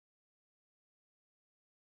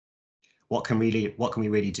what can we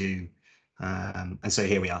really do? And so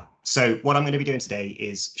here we are. So what I'm going to be doing today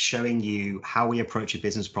is showing you how we approach a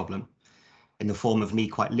business problem in the form of me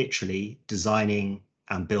quite literally designing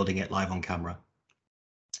and building it live on camera.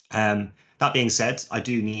 That being said, I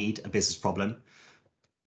do need a business problem,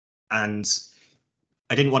 and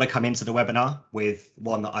I didn't want to come into the webinar with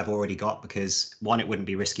one that I've already got because one, it wouldn't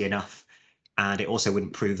be risky enough, and it also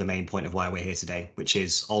wouldn't prove the main point of why we're here today, which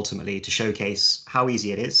is ultimately to showcase how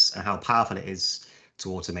easy it is and how powerful it is to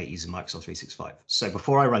automate using Microsoft 365. So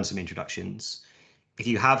before I run some introductions, if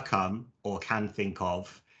you have come or can think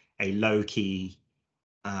of a low-key,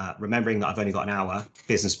 remembering that I've only got an hour,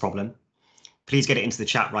 business problem, please get it into the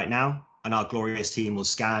chat right now, and our glorious team will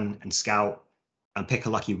scan and scout and pick a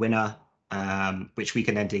lucky winner, which we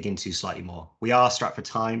can then dig into slightly more. We are strapped for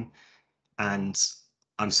time, and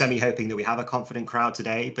I'm semi-hoping that we have a confident crowd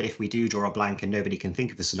today, but if we do draw a blank and nobody can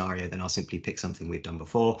think of a scenario, then I'll simply pick something we've done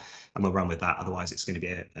before and we'll run with that. Otherwise, it's going to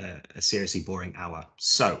be a seriously boring hour.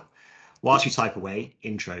 So whilst you type away,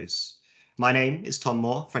 intros. My name is Tom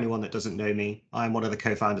Moore. For anyone that doesn't know me, I'm one of the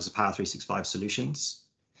co-founders of Power 365 Solutions,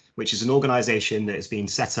 which is an organization that has been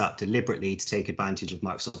set up deliberately to take advantage of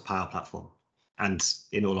Microsoft Power Platform and,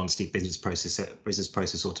 in all honesty, business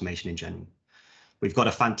process automation in general. We've got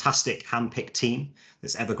a fantastic hand-picked team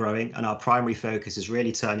that's ever growing, and our primary focus is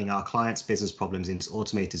really turning our clients' business problems into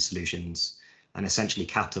automated solutions and essentially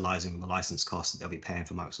capitalizing on the license costs that they'll be paying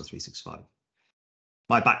for Microsoft 365.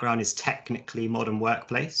 My background is technically modern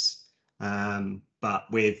workplace, but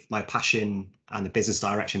with my passion and the business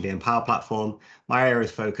direction being Power Platform, my area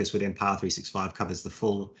of focus within Power 365 covers the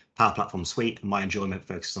full Power Platform suite, and my enjoyment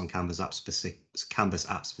focuses on Canvas app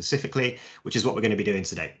specifically, which is what we're going to be doing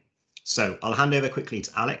today. So I'll hand over quickly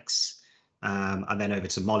to Alex, and then over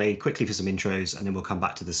to Molly quickly for some intros, and then we'll come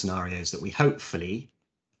back to the scenarios that we hopefully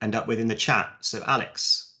end up with in the chat. So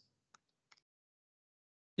Alex.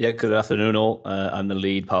 Yeah, good afternoon all. I'm the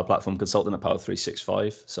lead Power Platform consultant at Power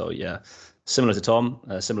 365. So yeah, similar to Tom,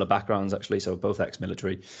 similar backgrounds actually, so both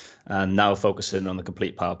ex-military, and now focusing on the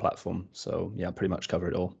complete Power Platform. So yeah, pretty much cover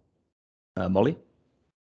it all. Molly?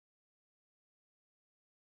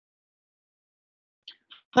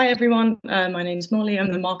 Hi everyone, my name is Molly. I'm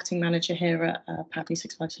the marketing manager here at Power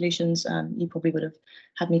 365 Solutions. You probably would have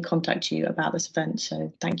had me contact you about this event,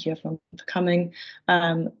 so thank you everyone for coming.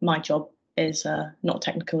 My job is not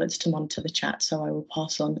technical, it's to monitor the chat, so I will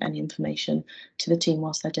pass on any information to the team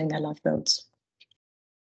whilst they're doing their live builds.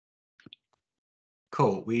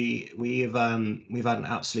 Cool. We've had an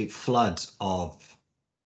absolute flood of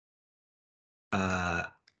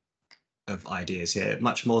ideas here,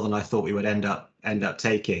 much more than I thought we would end up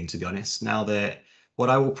taking, to be honest. Now that what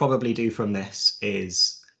I will probably do from this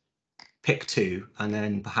is pick two and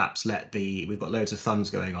then perhaps we've got loads of thumbs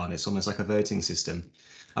going on. It's almost like a voting system.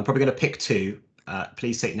 I'm probably going to pick two.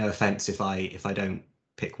 Please take no offense if I don't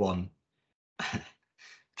pick one.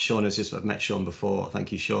 Sean I've met Sean before.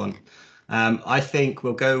 Thank you, Sean. I think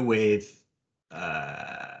we'll go with,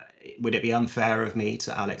 would it be unfair of me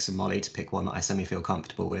to Alex and Molly to pick one that I semi-feel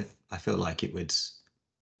comfortable with? I feel like it would,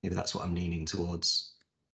 maybe that's what I'm leaning towards.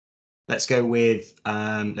 Let's go with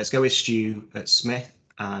Stu at Smith,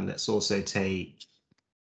 and let's also take,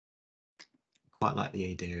 quite like the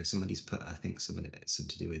idea of somebody's put, I think something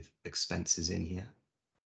to do with expenses in here.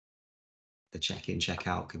 The check-in,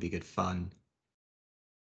 check-out could be good fun.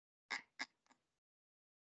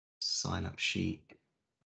 Sign-up sheet,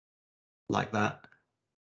 like that.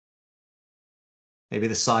 Maybe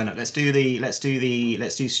the sign-up. Let's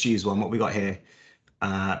do Stu's one. What we got here?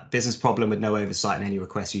 Business problem with no oversight and any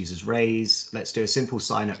request users raise. Let's do a simple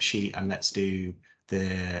sign-up sheet, and let's do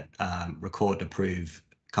the record and approve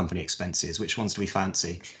company expenses. Which ones do we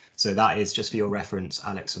fancy? So that is just for your reference,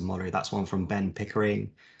 Alex and Molly. That's one from Ben Pickering.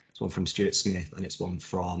 It's one from Stuart Smith, and it's one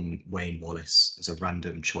from Wayne Wallace. There's a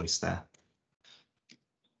random choice there.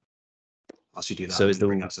 I'll do that. So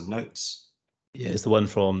bring up some notes. Yeah, it's the one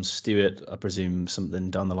from Stuart, I presume something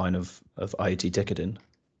down the line of IT ticketing.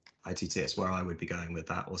 IT tickets, where I would be going with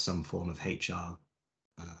that, or some form of HR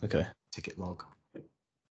okay. Ticket log.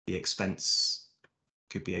 The expense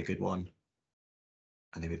could be a good one.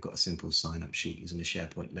 And then we've got a simple sign-up sheet using a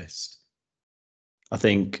SharePoint list. I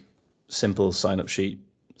think simple sign-up sheet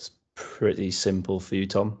is pretty simple for you,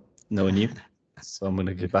 Tom, knowing you. So I'm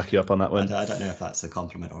going to back you up on that one. I don't know if that's a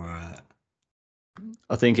compliment or a...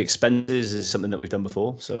 I think expenses is something that we've done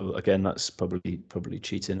before. So again, that's probably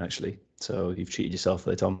cheating actually. So you've cheated yourself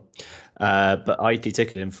there, Tom. But IT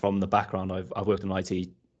ticketing, from the background, I've worked on IT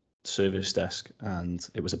service desk and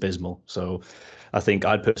it was abysmal. So I think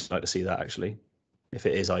I'd personally like to see that actually, if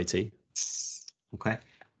it is IT. Okay.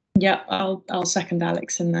 Yeah, I'll second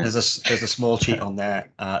Alex in that. There's a small cheat on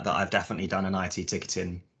there that I've definitely done an IT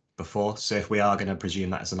ticketing before. So if we are going to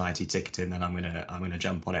presume that as an IT ticketing, then I'm gonna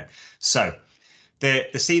jump on it. So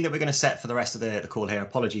the scene that we're going to set for the rest of the call here,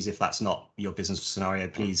 apologies if that's not your business scenario,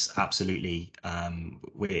 please, absolutely.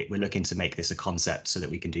 We're looking to make this a concept so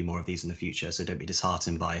that we can do more of these in the future. So don't be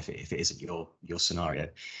disheartened by if it isn't your scenario.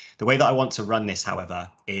 The way that I want to run this, however,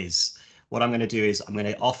 is what I'm going to do is I'm going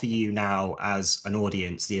to offer you now as an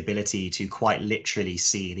audience the ability to quite literally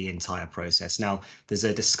see the entire process. Now, there's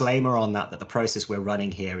a disclaimer on that the process we're running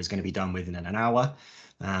here is going to be done within an hour.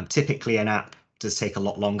 Typically, an app does take a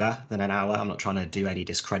lot longer than an hour. I'm not trying to do any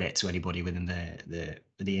discredit to anybody within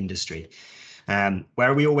the industry.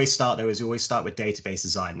 Where we always start, though, is we always start with database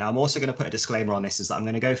design. Now, I'm also going to put a disclaimer on this, is that I'm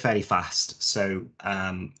going to go fairly fast. So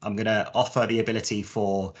I'm going to offer the ability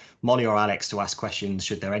for Molly or Alex to ask questions,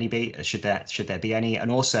 should there be any,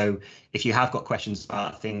 and also if you have got questions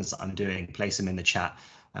about things that I'm doing, place them in the chat,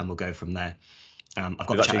 and we'll go from there. I've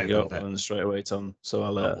got the chat open straight away, Tom. So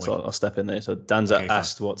I'll step in there. So Dan's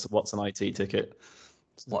asked, what's an IT ticket?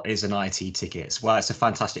 What is an IT ticket? Well, it's a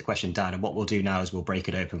fantastic question, Dan. And what we'll do now is we'll break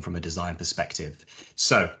it open from a design perspective.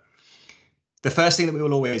 So the first thing that we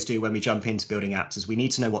will always do when we jump into building apps is we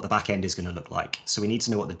need to know what the back end is going to look like. So we need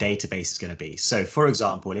to know what the database is going to be. So for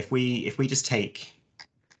example, if we just take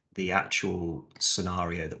the actual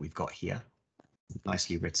scenario that we've got here,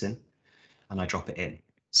 nicely written, and I drop it in.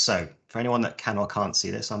 So for anyone that can or can't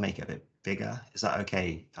see this, I'll make it a bit bigger. Is that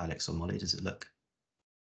okay, Alex or Molly?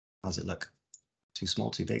 How's it look? Too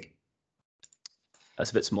small, too big?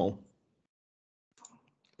 That's a bit small.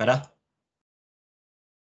 Better?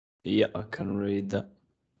 Yeah, I can read that.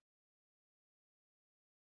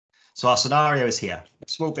 So our scenario is here.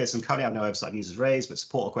 Small business currently have no website users raised, but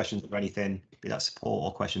support or questions or anything, be that support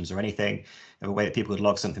or questions or anything. And a way that people could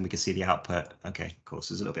log something, we can see the output. Okay, of course,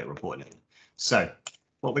 there's a little bit of reporting. So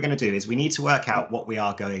what we're going to do is we need to work out what we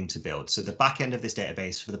are going to build. So the back end of this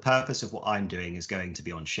database, for the purpose of what I'm doing, is going to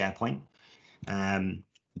be on SharePoint.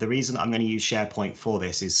 The reason I'm going to use SharePoint for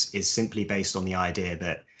this is simply based on the idea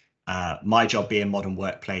that my job being Modern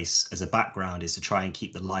Workplace as a background is to try and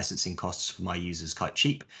keep the licensing costs for my users quite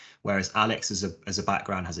cheap, whereas Alex as a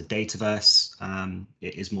background has a Dataverse.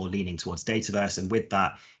 It is more leaning towards Dataverse, and with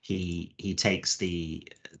that he takes the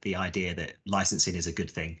idea that licensing is a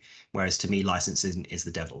good thing, whereas to me licensing is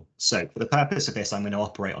the devil. So for the purpose of this, I'm going to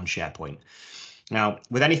operate on SharePoint. Now,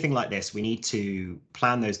 with anything like this, we need to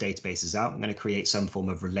plan those databases out. I'm going to create some form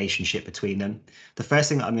of relationship between them. The first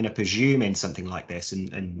thing that I'm going to presume in something like this,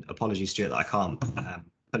 and apologies, Stuart, that I can't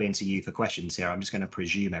put into you for questions here. I'm just going to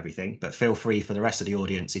presume everything, but feel free for the rest of the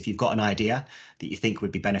audience, if you've got an idea that you think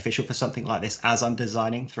would be beneficial for something like this as I'm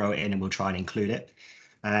designing, throw it in and we'll try and include it.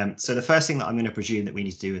 So the first thing that I'm going to presume that we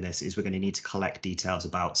need to do in this is we're going to need to collect details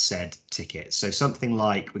about said ticket. So something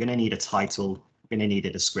like we're going to need a title, we're going to need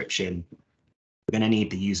a description, we're going to need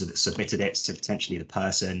the user that submitted it, so potentially the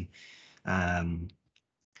person.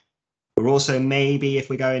 We're also, maybe if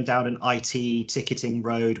we're going down an IT ticketing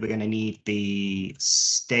road, we're going to need the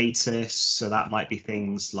status. So that might be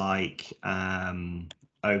things like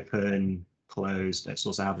open, closed. Let's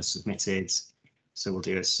also have a submitted. So we'll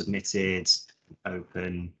do a submitted,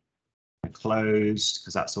 open, and closed,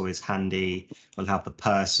 because that's always handy. We'll have the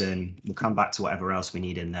person. We'll come back to whatever else we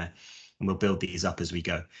need in there, and we'll build these up as we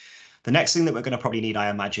go. The next thing that we're going to probably need, I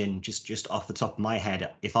imagine, just off the top of my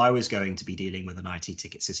head, if I was going to be dealing with an IT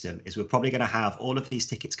ticket system, is we're probably going to have all of these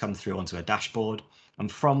tickets come through onto a dashboard.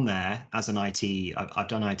 And from there, as an IT, I've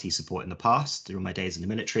done IT support in the past during my days in the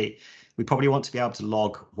military. We probably want to be able to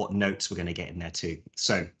log what notes we're going to get in there too.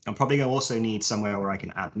 So I'm probably going to also need somewhere where I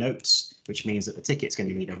can add notes, which means that the ticket's going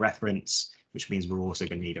to need a reference, which means we're also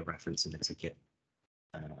going to need a reference in the ticket.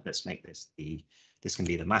 Let's make this this can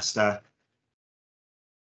be the master.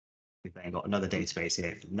 We've then got another database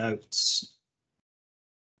here for notes.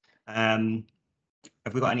 Have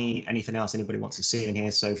we got anything else anybody wants to see in here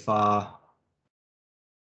so far?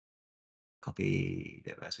 Copy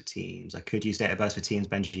Dataverse for Teams. I could use Dataverse for Teams.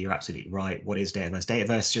 Benji, you're absolutely right. What is Dataverse?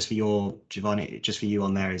 Dataverse, just for your Giovanni, just for you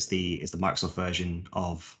on there, is the Microsoft version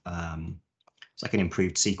of it's like an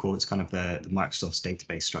improved SQL. It's kind of the Microsoft's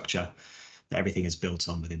database structure that everything is built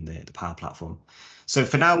on within the Power Platform. So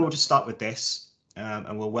for now, we'll just start with this.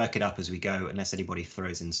 And we'll work it up as we go, unless anybody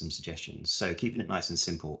throws in some suggestions. So keeping it nice and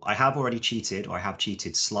simple. I have already cheated, or I have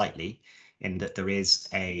cheated slightly, in that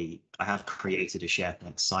I have created a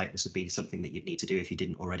SharePoint site. This would be something that you'd need to do if you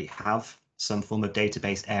didn't already have some form of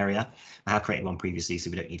database area. I have created one previously, so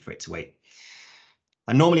we don't need for it to wait.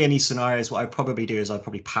 And normally in these scenarios, what I probably do is I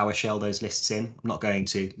probably PowerShell those lists in. I'm not going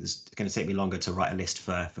to. It's going to take me longer to write a list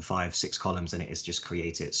for 5-6 columns than it is just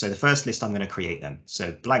create it. So the first list, I'm going to create them.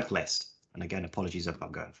 So blank list. And again, apologies if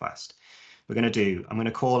I'm going fast. I'm going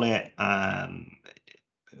to call it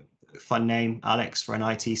fun name, Alex, for an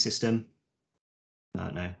IT system.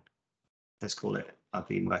 No, let's call it. I've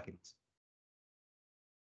been working.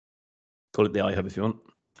 Call it the iHub if you want.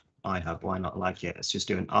 iHub, why not? Like it. Let's just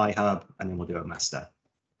do an iHub and then we'll do a master.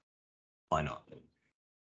 Why not?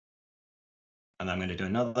 And I'm going to do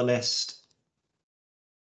another list.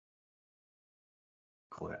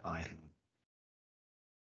 Call it iHub.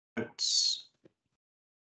 Notes.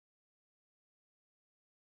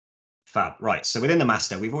 Fab. Right. So within the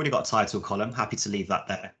master, we've already got a title column. Happy to leave that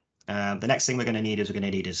there. The next thing we're going to need is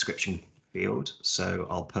a description field. So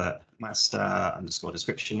I'll put master underscore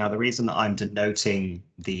description. Now, the reason that I'm denoting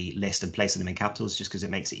the list and placing them in capitals is just because it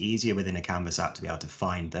makes it easier within a Canvas app to be able to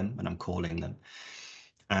find them when I'm calling them.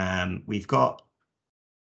 We've got,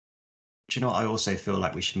 do you know what I also feel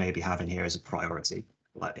like we should maybe have in here as a priority?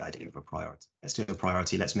 I like the idea of a priority. Let's do a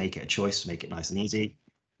priority. Let's make it a choice, make it nice and easy.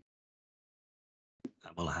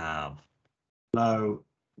 And we'll have flow.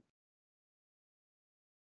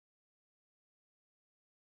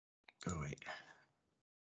 Go away.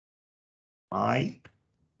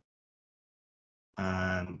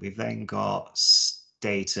 We've then got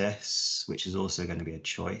status, which is also going to be a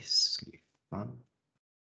choice. It's going to be fun.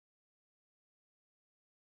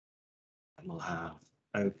 And we'll have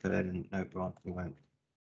open, no, Ron, we won't.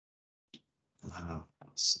 We'll have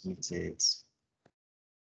submitted,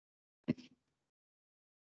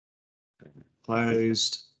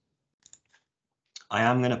 closed. I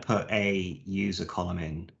am going to put a user column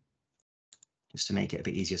in just to make it a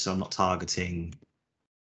bit easier, so I'm not targeting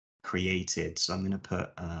created. So I'm going to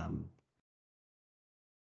put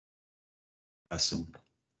person,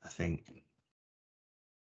 I think.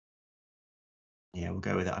 Yeah, we'll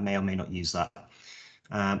go with it. I may or may not use that.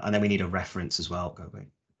 And then we need a reference as well. Go away.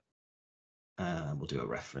 We'll do a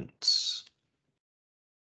reference.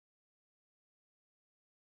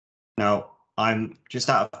 Now, I'm just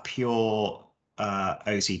out of pure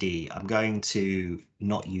OCD. I'm going to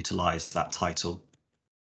not utilize that title.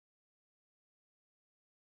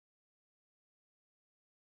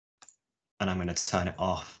 And I'm going to turn it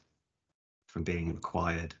off from being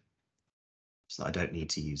required so that I don't need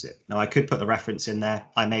to use it. Now, I could put the reference in there.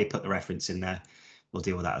 I may put the reference in there. We'll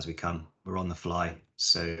deal with that as we come. We're on the fly,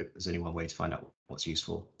 so there's only one way to find out what's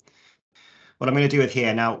useful. What I'm going to do with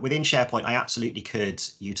here now, within SharePoint, I absolutely could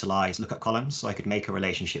utilize lookup columns, so I could make a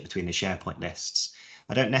relationship between the SharePoint lists.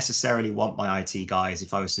 I don't necessarily want my IT guys,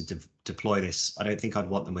 if I was to deploy this, I don't think I'd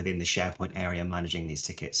want them within the SharePoint area managing these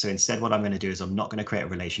tickets. So instead, what I'm going to do is I'm not going to create a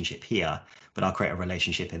relationship here, but I'll create a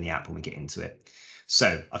relationship in the app when we get into it.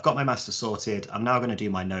 So I've got my master sorted. I'm now going to do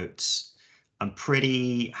my notes. I'm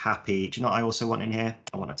pretty happy. Do you know what I also want in here?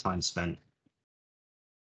 I want a time spent.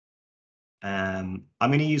 I'm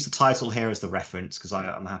going to use the title here as the reference because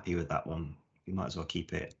I'm happy with that one. You might as well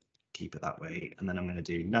keep it that way. And then I'm going to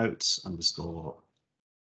do notes underscore.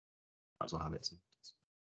 Might as well have it.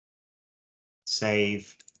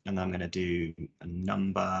 Save. And then I'm going to do a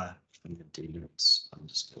number. I'm going to do notes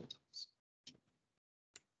underscore.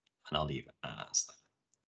 And I'll leave it as that.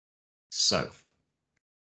 So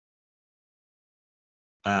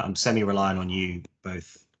I'm semi-relying on you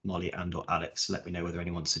both, Molly and or Alex. Let me know whether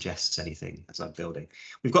anyone suggests anything as I'm building.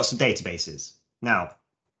 We've got some databases. Now,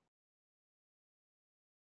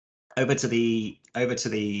 over to the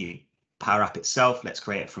Power App itself. Let's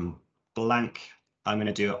create it from blank. I'm going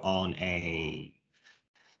to do it on a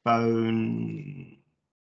phone.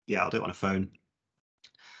 Yeah, I'll do it on a phone.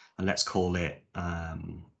 And let's call it,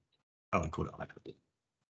 I'll call it iPad.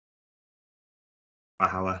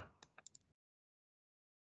 Power.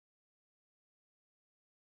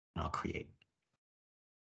 And I'll create.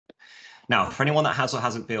 Now, for anyone that has or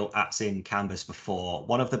hasn't built apps in Canvas before,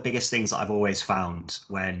 one of the biggest things that I've always found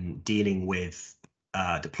when dealing with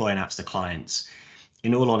deploying apps to clients,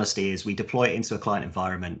 in all honesty, is we deploy it into a client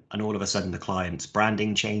environment and all of a sudden the client's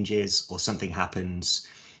branding changes or something happens,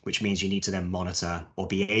 which means you need to then monitor or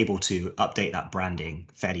be able to update that branding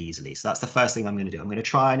fairly easily. So that's the first thing I'm going to do. I'm going to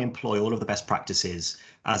try and employ all of the best practices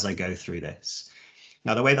as I go through this.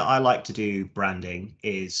 Now, the way that I like to do branding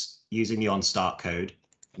is using the OnStart code.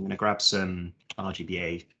 I'm going to grab some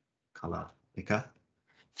RGBA color picker.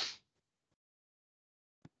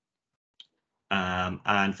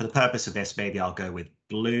 And for the purpose of this, maybe I'll go with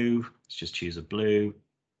blue. Let's just choose a blue.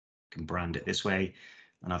 Can brand it this way.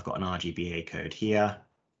 And I've got an RGBA code here.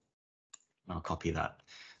 I'll copy that.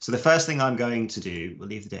 So the first thing I'm going to do, we'll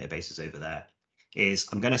leave the databases over there, is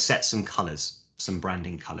I'm going to set some colors, some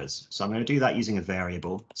branding colors. So I'm going to do that using a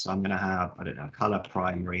variable. So I'm going to have, I don't know, color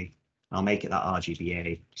primary. I'll make it that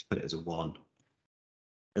RGBA, just put it as a 1.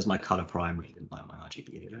 There's my color primary, didn't like my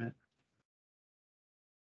RGBA there.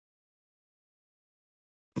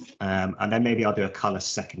 And then maybe I'll do a color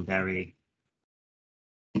secondary.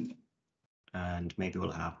 And maybe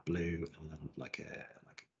we'll have blue and then like a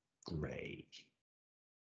gray.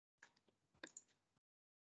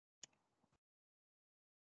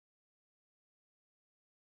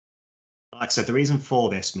 Like I said, the reason for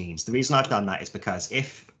this means, the reason I've done that is because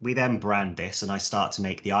if we then brand this and I start to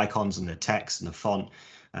make the icons and the text and the font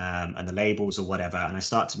and the labels or whatever, and I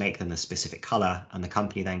start to make them a specific color, and the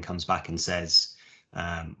company then comes back and says,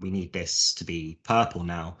 we need this to be purple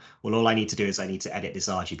now. Well, all I need to do is I need to edit this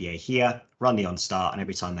RGBA here, run the on start, and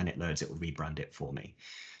every time then it loads, it will rebrand it for me.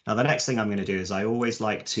 Now, the next thing I'm going to do is I always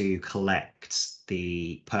like to collect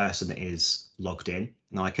the person that is logged in.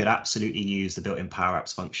 Now, I could absolutely use the built-in Power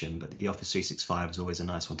Apps function, but the Office 365 is always a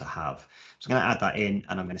nice one to have. So I'm going to add that in,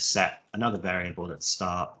 and I'm going to set another variable at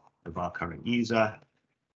start of our current user.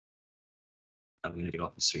 I'm going to do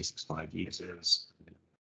Office 365 users,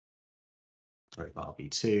 profile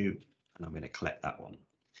v2, and I'm going to collect that one.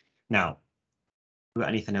 Now, have we got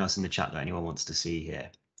anything else in the chat that anyone wants to see here?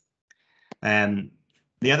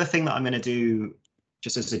 The other thing that I'm going to do,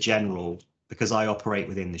 just as a general, because I operate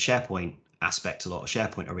within the SharePoint aspect a lot,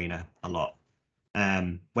 SharePoint Arena a lot,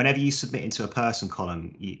 whenever you submit into a person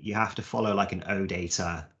column, you have to follow like an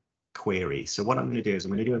OData query. So what I'm going to do is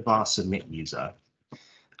I'm going to do a var submit user,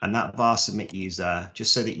 and that var submit user,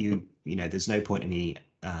 just so that you know, there's no point in me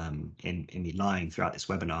in me lying throughout this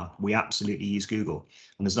webinar, we absolutely use Google,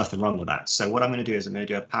 and there's nothing wrong with that. So what I'm going to do is I'm going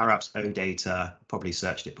to do a Power Apps OData, probably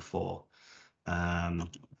searched it before,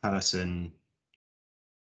 person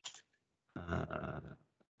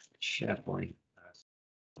SharePoint,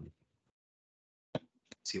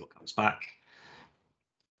 see what comes back.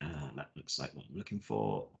 That looks like what I'm looking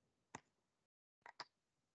for.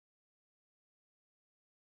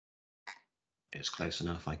 It's close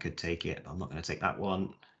enough, I could take it, but I'm not going to take that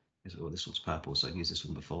one. Oh, this one's purple, so I've used this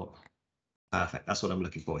one before. Perfect, that's what I'm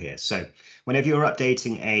looking for here. So whenever you're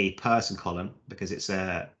updating a person column, because it's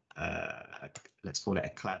let's call it a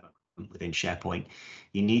clever within SharePoint,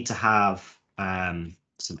 you need to have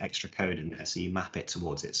some extra code in there, so you map it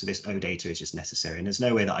towards it. So this OData is just necessary, and there's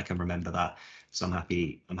no way that I can remember that. So I'm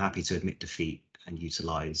happy to admit defeat and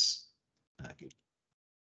utilize.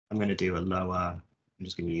 I'm going to do a lower. I'm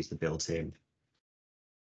just going to use the built-in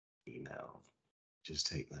email. Just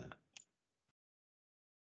take that.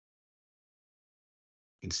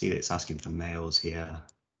 You can see that it's asking for mails here.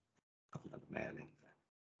 Mailing.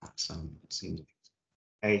 Some seems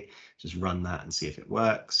okay. Just run that and see if it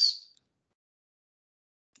works.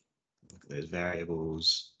 Look at those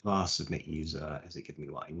variables. var submit user. Is it giving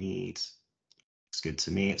me what I need? It's good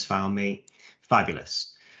to me. It's found me.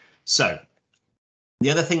 Fabulous. So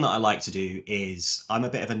the other thing that I like to do is I'm a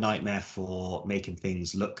bit of a nightmare for making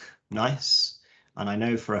things look nice. And I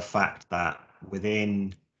know for a fact that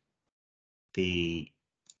within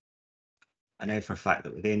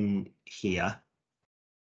here,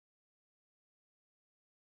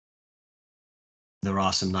 there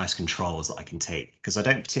are some nice controls that I can take, because I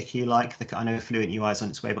don't particularly like I know Fluent UI is on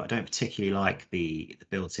its way, but I don't particularly like the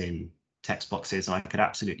built-in text boxes, and I could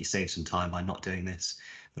absolutely save some time by not doing this,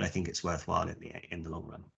 but I think it's worthwhile in the long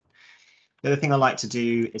run. The other thing I like to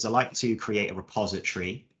do is I like to create a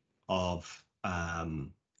repository of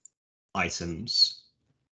items,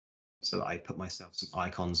 so that I put myself some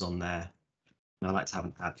icons on there, and I like to have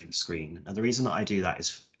an admin screen. And the reason that I do that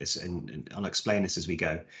is and I'll explain this as we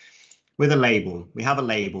go. With a label, we have a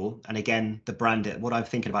label, and again, the brand, what I'm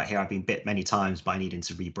thinking about here, I've been bit many times by needing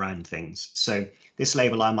to rebrand things. So this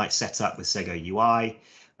label I might set up with Sego UI.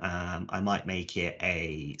 I might make it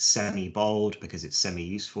a semi-bold because it's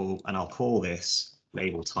semi-useful, and I'll call this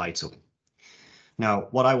label title. Now,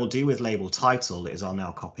 what I will do with label title is I'll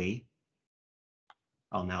now copy,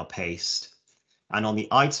 I'll now paste, and on the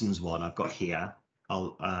items one I've got here,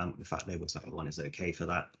 I'll, in fact, label title one is okay for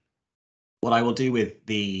that. What I will do with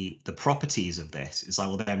the properties of this is I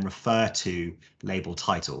will then refer to label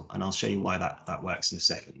title, and I'll show you why that works in a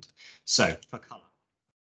second. So for color,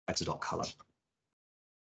 color,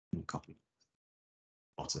 copy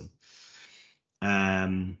bottom.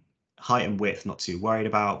 Height and width, not too worried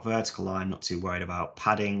about. Vertical line, not too worried about.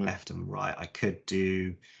 Padding, left and right. I could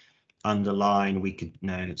do underline. We could,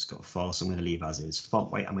 no, it's got false. I'm going to leave as is.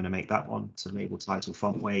 Font weight, I'm going to make that one. So label title,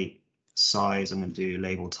 font weight. Size, I'm going to do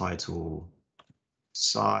label title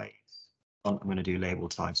size. I'm going to do label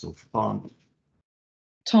title font.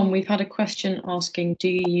 Tom, we've had a question asking, do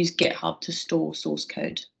you use GitHub to store source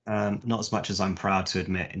code? Not as much as I'm proud to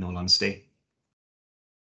admit, in all honesty.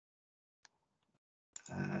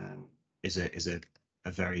 Is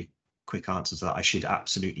a very quick answer to that. I should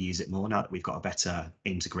absolutely use it more now that we've got a better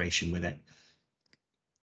integration with it.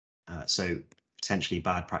 So potentially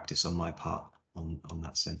bad practice on my part on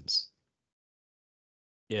that sense.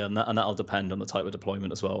 Yeah, and that'll depend on the type of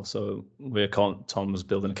deployment as well. So Tom was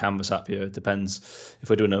building a Canvas app here. It depends if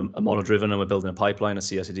we're doing a model-driven and we're building a pipeline, a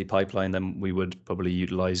CI/CD pipeline, then we would probably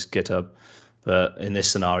utilize GitHub. But in this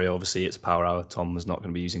scenario, obviously it's Power Hour. Tom is not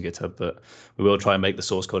going to be using GitHub, but we will try and make the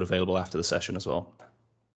source code available after the session as well.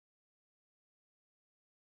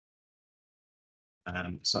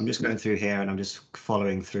 So I'm just going through here and I'm just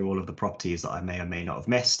following through all of the properties that I may or may not have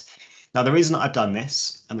missed. Now, the reason that I've done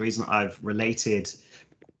this and the reason that I've related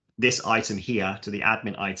this item here to the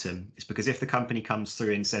admin item is because if the company comes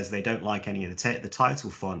through and says they don't like any of the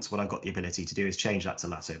title fonts, what I've got the ability to do is change that to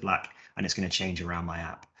Lasso Black, and it's going to change around my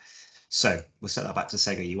app. So we'll set that back to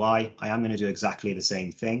Sega UI. I am going to do exactly the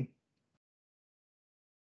same thing,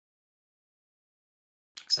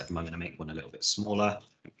 except I'm going to make one a little bit smaller.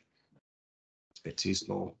 It's a bit too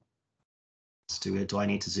small. Let's do it. Do I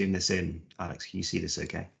need to zoom this in? Alex, can you see this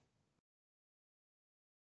okay?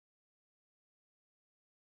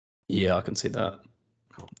 Yeah, I can see that.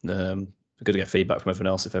 Cool. We're going to get feedback from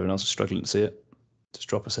everyone else. If everyone else is struggling to see it, just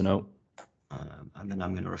drop us a note. And then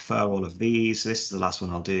I'm going to refer all of these. This is the last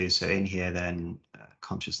one I'll do. So in here, then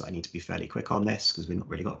conscious that I need to be fairly quick on this because we've not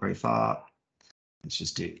really got very far. Let's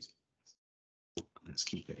just do. Let's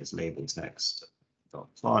keep it as labels next.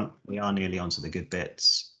 Font. We are nearly onto the good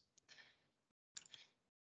bits.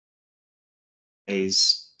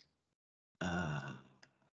 Let's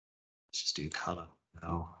just do color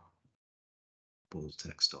now. Bold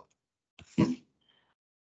text off.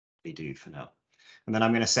 We do for now. And then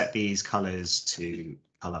I'm going to set these colors to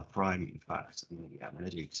color primary. In fact, I'm going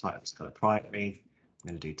to do type as color primary. I'm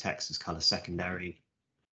going to do text as color secondary.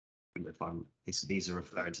 These are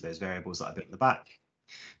referring to those variables that I put in the back.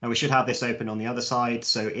 Now we should have this open on the other side.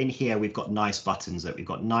 So in here, we've got nice buttons that we've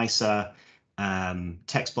got nicer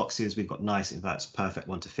text boxes. We've got nice, in fact, it's a perfect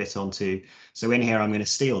one to fit onto. So in here, I'm going to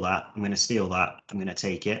steal that. I'm going to steal that. I'm going to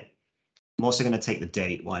take it. I'm also going to take the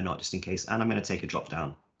date. Why not? Just in case. And I'm going to take a drop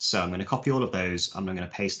down. So I'm going to copy all of those and I'm going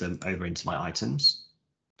to paste them over into my items,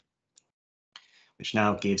 which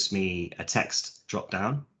now gives me a text drop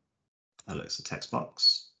down. That looks a text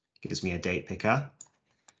box. It gives me a date picker.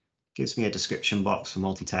 Gives me a description box for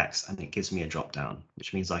multi-text, and it gives me a drop down,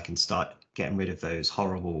 which means I can start getting rid of those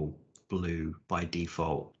horrible blue by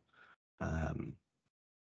default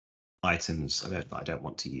items that I don't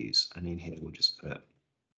want to use. And in here, we'll just put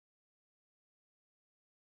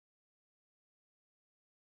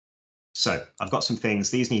so I've got some things.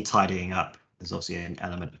 These need tidying up. There's obviously an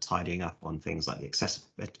element of tidying up on things like the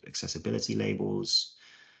accessibility labels.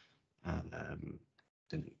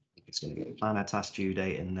 It's going to be a planner task due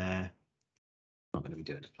date in there. I'm not going to be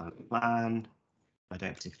doing a plan. I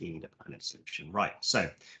don't particularly need a planner description. Right, so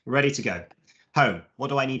we're ready to go. Home, what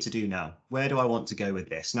do I need to do now? Where do I want to go with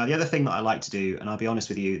this? Now, the other thing that I like to do, and I'll be honest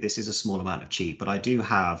with you, this is a small amount of cheat, but I do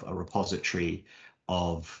have a repository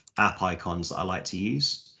of app icons that I like to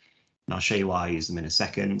use. And I'll show you why I use them in a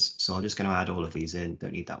second. So I'm just going to add all of these in.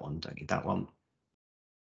 Don't need that one, don't need that one.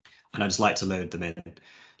 And I just like to load them in.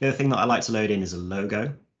 The other thing that I like to load in is a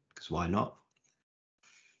logo, because why not?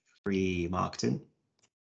 Free marketing.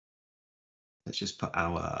 Let's just put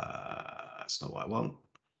that's not what I want.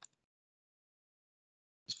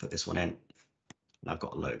 Let's put this one in. And I've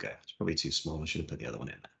got a logo. It's probably too small. I should have put the other one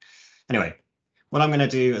in. Anyway, what I'm going to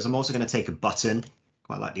do is I'm also going to take a button.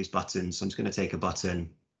 Quite like these buttons. So I'm just going to take a button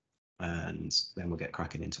and then we'll get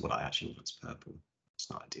cracking into what I actually want. It's purple. It's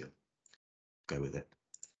not ideal. Go with it.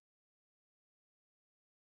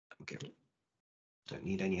 Okay. Don't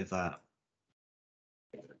need any of that.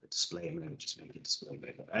 Display mode, just make it display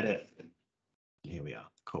mode. Edit. Here we are.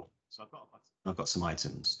 Cool. So I've got some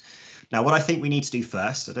items. Now, what I think we need to do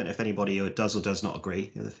first, I don't know if anybody does or does not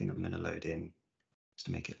agree. The other thing I'm going to load in is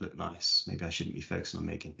to make it look nice. Maybe I shouldn't be focusing on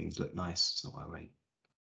making things look nice. It's not why we're in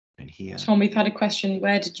here. Tom, we've had a question.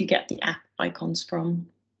 Where did you get the app icons from?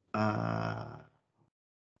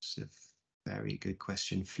 It's a very good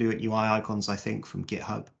question. Fluent UI icons, I think, from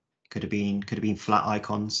GitHub. Could have been flat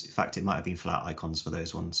icons. In fact, it might have been flat icons for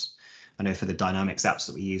those ones. I know for the Dynamics apps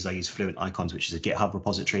that we use, I use Fluent Icons, which is a GitHub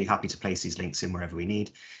repository. Happy to place these links in wherever we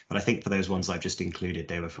need. But I think for those ones I've just included,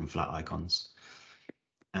 they were from flat icons.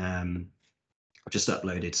 I've just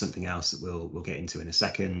uploaded something else that we'll get into in a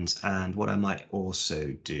second. And what I might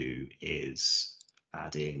also do is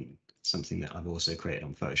add in something that I've also created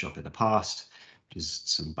on Photoshop in the past, which is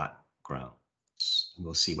some backgrounds.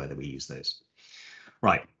 We'll see whether we use those.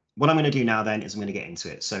 Right, what I'm going to do now then is I'm going to get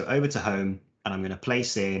into it. So over to home, and I'm going to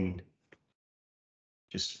place in,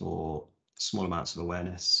 just for small amounts of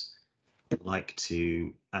awareness, I like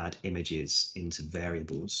to add images into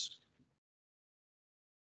variables.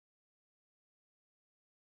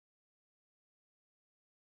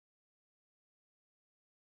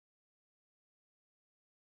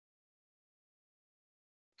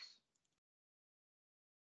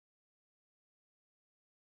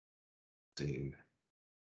 Do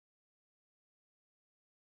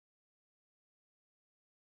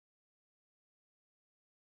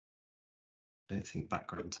I don't think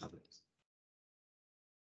background tablets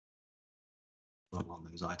on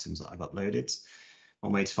those items that I've uploaded.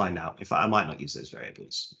 One way to find out. In fact, I might not use those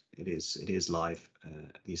variables. It is live.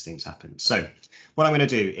 These things happen. So what I'm going to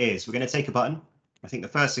do is we're going to take a button. I think the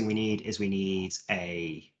first thing we need is we need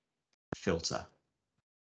a filter.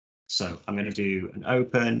 So I'm going to do an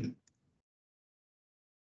open.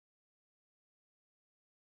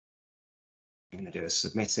 I'm going to do a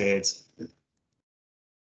submitted. I'm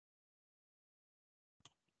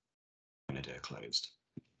going to do a closed.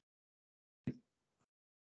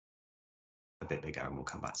 A bit bigger, and we'll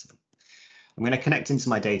come back to them. I'm going to connect into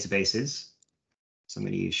my databases. So I'm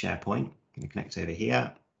going to use SharePoint. I'm going to connect over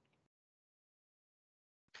here.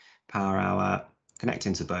 Power Hour, connect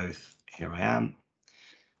into both. Here I am.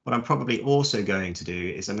 What I'm probably also going to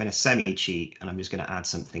do is I'm going to semi-cheat, and I'm just going to add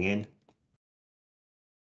something in.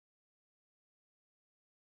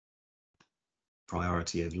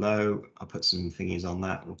 Priority of low. I'll put some thingies on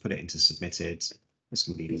that. We'll put it into submitted. This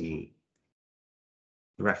can be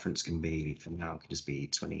the reference can be, for now, it could just be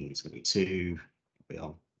 2022. Be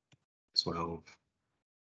on 12.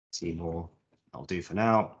 See more. I'll do for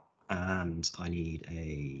now. And I need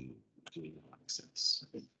a email access.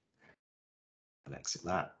 I'll exit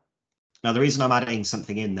that. Now, the reason I'm adding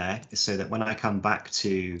something in there is so that when I come back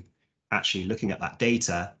to actually looking at that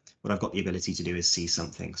data, what I've got the ability to do is see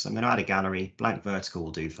something. So I'm going to add a gallery. Blank vertical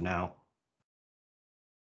will do for now.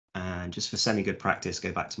 And just for semi-good practice,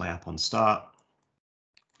 go back to my app on start.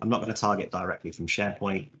 I'm not going to target directly from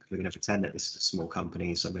SharePoint. We're going to pretend that this is a small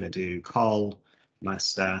company. So I'm going to do call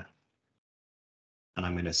master. And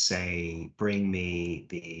I'm going to say, bring me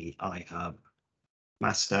the iHub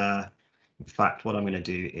master. In fact, what I'm going to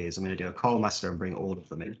do is I'm going to do a call master and bring all of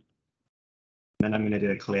them in. Then I'm going to do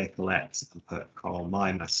a clear collect and put call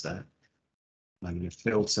my master. And I'm going to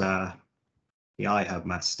filter the iHub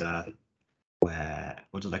master where,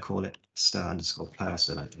 what did I call it? Star underscore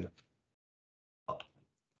person, I think.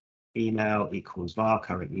 Email equals var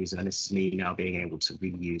current user. And this is me now being able to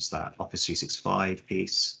reuse that Office 365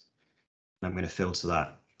 piece. And I'm going to filter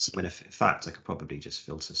that. So in fact, I could probably just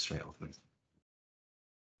filter straight off it.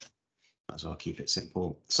 So I'll keep it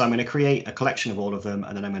simple. So I'm going to create a collection of all of them,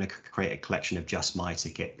 and then I'm going to create a collection of just my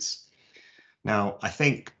tickets. Now, I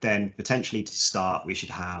think then potentially to start, we should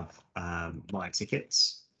have my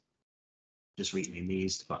tickets. Just rename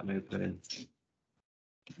these to button open.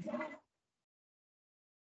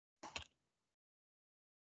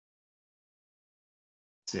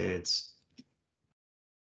 It's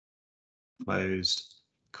closed.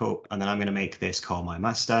 Cool. And then I'm going to make this call my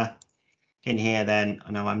master. In here, then,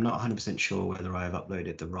 now I'm not 100% sure whether I've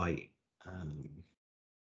uploaded the right.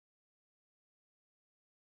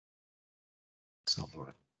 It's not the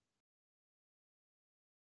right.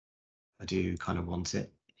 I do kind of want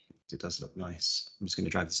it. It does look nice. I'm just going to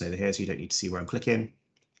drag this over here so you don't need to see where I'm clicking.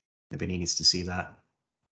 Nobody needs to see that.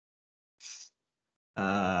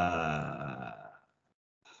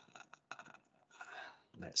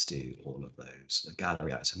 Let's do all of those. The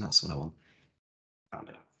gallery item, that's what I want. Found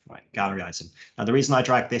it. Right, gallery item. Now, the reason I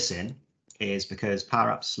drag this in is because Power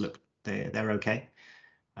Apps look, they're okay,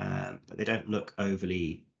 but they don't look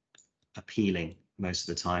overly appealing most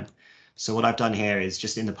of the time. So what I've done here is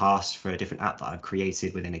just in the past for a different app that I've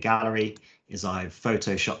created within a gallery is I've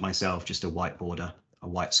photoshopped myself just a white border, a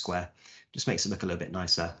white square. Just makes it look a little bit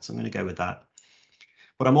nicer. So I'm going to go with that.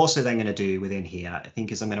 What I'm also then going to do within here, I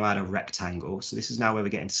think, is I'm going to add a rectangle. So this is now where we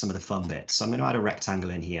get into some of the fun bits. So I'm going to add a rectangle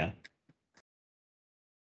in here.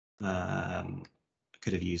 I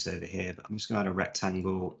could have used over here, but I'm just going to add a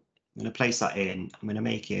rectangle. I'm going to place that in. I'm going to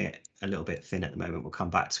make it a little bit thin at the moment. We'll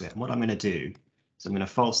come back to it. And what I'm going to do is I'm going to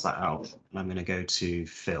false that out, and I'm going to go to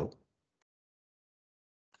fill.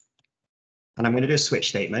 And I'm going to do a switch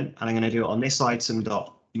statement, and I'm going to do it on this item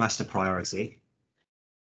dot master priority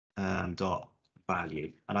dot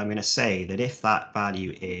value. And I'm going to say that if that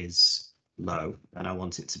value is low, then I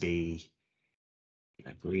want it to be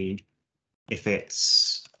green. If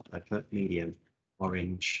it's I put medium,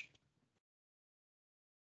 orange,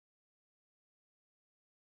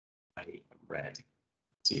 red.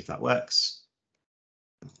 See if that works.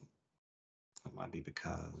 That might be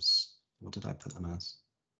because, what did I put them as?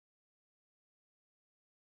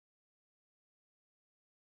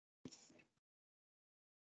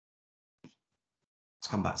 Let's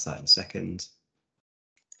come back to that in a second.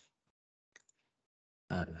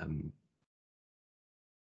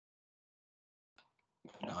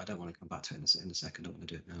 No, I don't want to come back to it in a second. I want to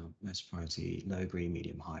do it now. Most priority, low green,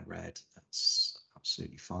 medium, high red. That's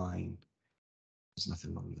absolutely fine. There's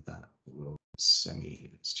nothing wrong with that.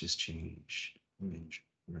 Semi, let's just change orange,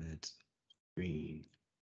 red, green.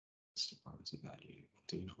 What's the priority value?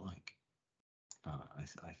 Do you not like?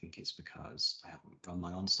 I think it's because I haven't run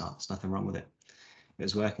my on start. There's nothing wrong with it. It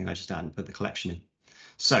was working, I just hadn't put the collection in.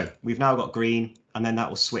 So we've now got green, and then that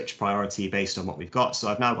will switch priority based on what we've got. So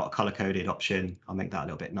I've now got a color coded option. I'll make that a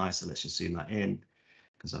little bit nicer. Let's just zoom that in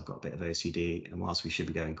because I've got a bit of OCD. And whilst we should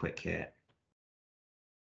be going quick here,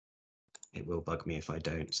 it will bug me if I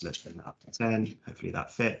don't. So let's bring that up to 10. Hopefully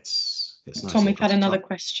that fits. Tom, we've had another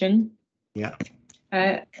question. Yeah.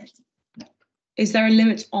 Is there a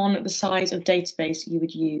limit on the size of database you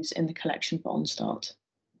would use in the collection for OnStart?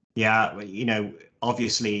 Yeah, you know,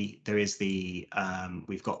 obviously there is the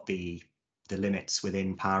we've got the limits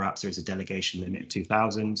within Power Apps. There is a delegation limit of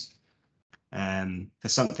 2,000. For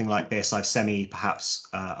something like this, I've perhaps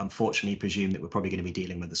unfortunately presumed that we're probably going to be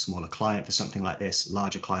dealing with a smaller client. For something like this,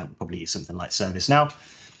 larger client would probably use something like ServiceNow.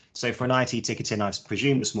 So for an IT ticketing, I've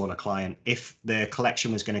presumed a smaller client. If the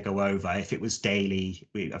collection was going to go over, if it was daily,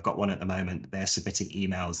 I've got one at the moment. They're submitting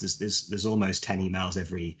emails. There's almost 10 emails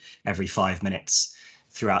every 5 minutes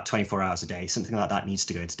throughout 24 hours a day. Something like that needs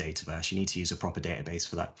to go into Dataverse. You need to use a proper database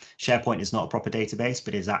for that. SharePoint is not a proper database,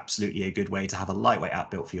 but is absolutely a good way to have a lightweight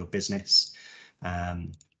app built for your business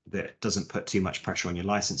that doesn't put too much pressure on your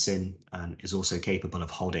licensing and is also capable of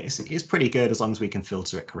holding. It's pretty good as long as we can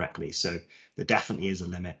filter it correctly. So there definitely is a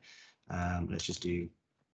limit. Let's just do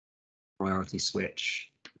priority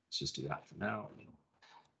switch. Let's just do that for now.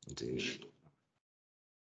 We'll do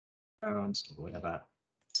whatever.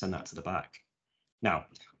 Send that to the back. Now,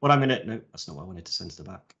 what I'm going to, no, that's not what I wanted to send to the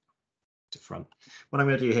back, to front. What I'm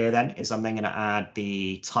going to do here then is I'm then going to add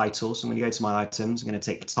the title. So I'm going to go to my items. I'm going to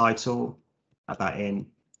take the title, add that in.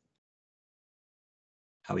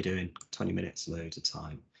 How are we doing? 20 minutes, loads of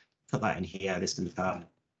time. Put that in here. This can become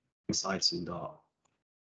this item dot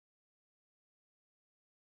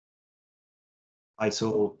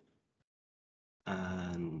title.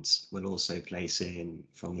 And we'll also place in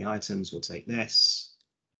from the items, we'll take this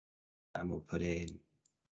and we'll put in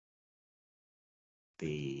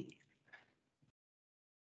the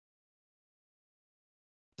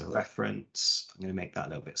reference. I'm going to make that a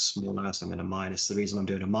little bit smaller, so I'm going to minus. The reason I'm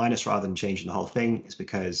doing a minus rather than changing the whole thing is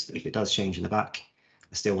because if it does change in the back,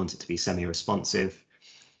 I still want it to be semi-responsive.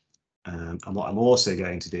 And what I'm also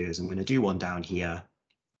going to do is I'm going to do one down here,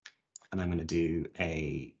 and I'm going to do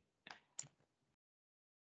a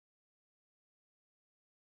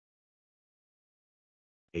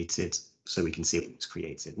created so we can see what's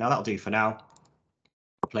created. Now that'll do for now.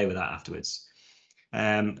 I'll play with that afterwards.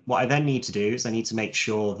 What I then need to do is I need to make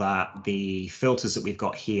sure that the filters that we've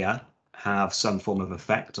got here have some form of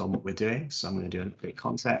effect on what we're doing. So I'm going to do a quick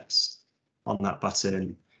context on that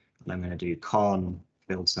button, and I'm going to do con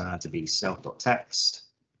filter to be self.text,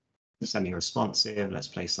 semi-responsive. Let's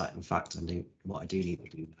place that. In fact, what I do need to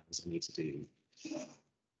do now is I need to do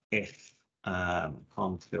if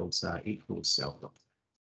con filter equals self.text,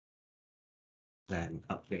 then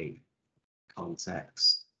update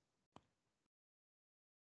context.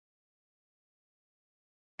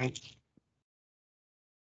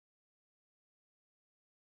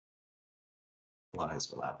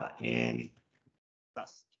 Otherwise, we'll add that in.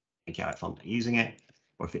 That's okay, if I'm not using it,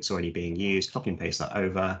 or if it's already being used, copy and paste that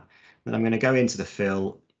over. Then I'm going to go into the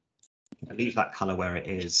fill, leave that color where it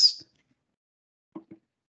is.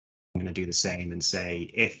 I'm going to do the same and say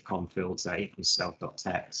if conf-filter equals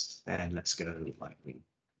self.text, then let's go like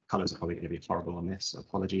colors are probably going to be horrible on this, so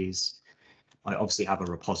apologies. I obviously have a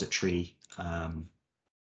repository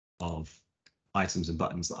of items and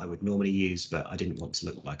buttons that I would normally use, but I didn't want to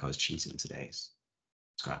look like I was cheating today's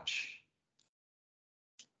scratch.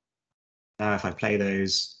 Now, if I play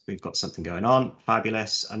those, we've got something going on,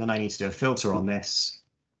 fabulous. And then I need to do a filter on this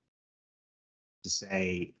to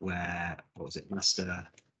say where, what was it, master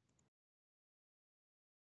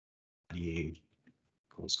value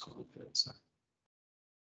equals column filter.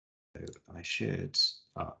 So I should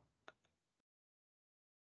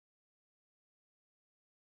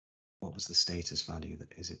what was the status value?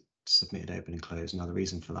 That is it submitted, open and closed? Now the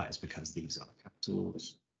reason for that is because these are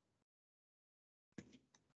capitals.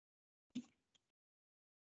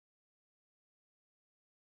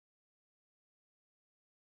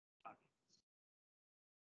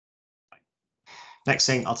 Next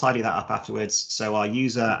thing, I'll tidy that up afterwards. So our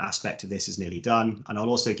user aspect of this is nearly done. And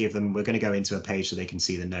I'll also give them, we're going to go into a page so they can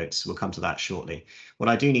see the notes. We'll come to that shortly. What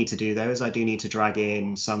I do need to do though, is I do need to drag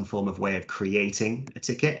in some form of way of creating a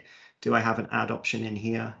ticket. Do I have an add option in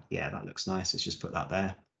here? Yeah, that looks nice. Let's just put that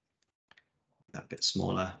there. That bit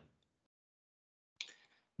smaller.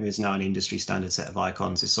 There is now an industry standard set of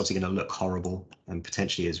icons. It's obviously going to look horrible and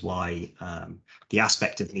potentially is why the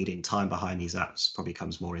aspect of needing time behind these apps probably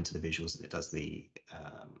comes more into the visuals than it does the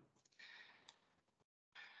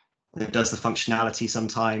functionality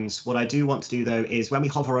sometimes. What I do want to do though is when we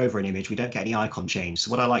hover over an image, we don't get any icon change. So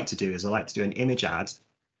what I like to do is I like to do an image add,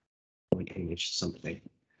 or an image something,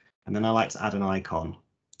 and then I like to add an icon.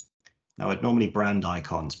 Now I'd normally brand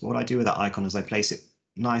icons, but what I do with that icon is I place it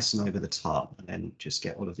nice and over the top and then just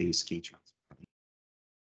get all of these features.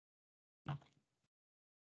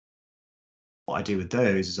 What I do with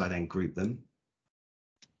those is I then group them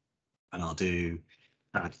and I'll do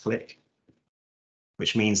add click,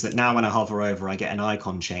 which means that now when I hover over, I get an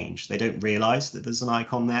icon change. They don't realize that there's an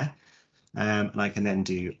icon there. And I can then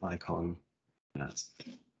do icon add.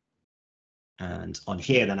 And on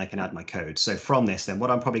here, then I can add my code. So from this, then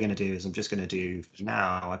what I'm probably going to do is I'm just going to do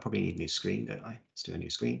now, I probably need a new screen, don't I? Let's do a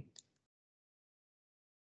new screen.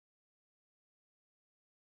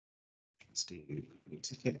 Let's do new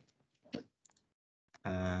ticket.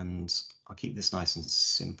 And I'll keep this nice and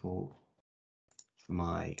simple. For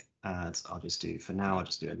my ads, I'll just do, for now, I'll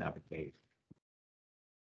just do a navigate.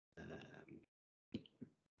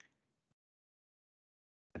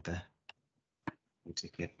 At the new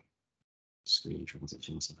ticket screen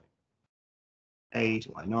transition. So page,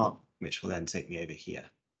 why not? Which will then take me over here.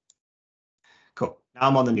 Cool. Now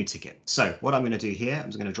I'm on the new ticket. So what I'm going to do here, I'm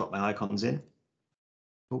just going to drop my icons in.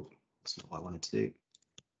 Oh, that's not what I wanted to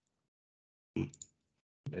do.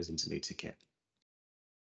 Goes into new ticket.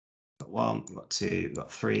 Got one, we've got two, we've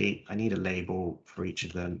got three. I need a label for each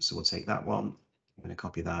of them, so we'll take that one. I'm going to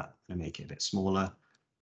copy that and make it a bit smaller.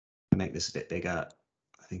 Make this a bit bigger.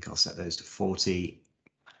 I think I'll set those to 40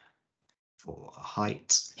 for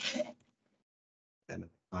height. Then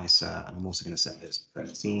nicer, and I'm also going to set this to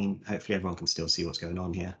 13. Hopefully everyone can still see what's going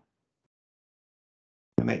on here.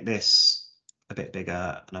 I'm going to make this a bit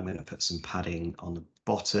bigger, and I'm going to put some padding on the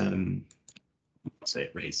bottom, so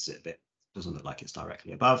it raises it a bit. Doesn't look like it's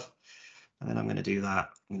directly above. And then I'm going to do that.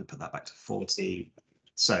 I'm going to put that back to 40.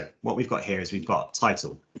 So what we've got here is we've got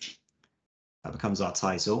title. That becomes our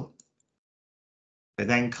title. We're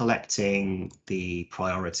then collecting the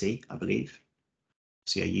priority, I believe.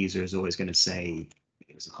 So your user is always going to say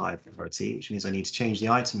it was a high priority, which means I need to change the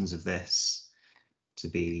items of this to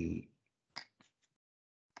be,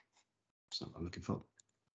 that's not what I'm looking for.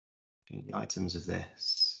 Change the items of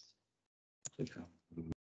this.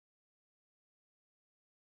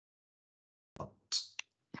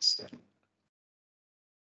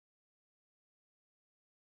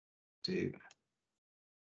 Do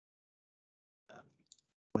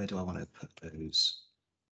where do I want to put those?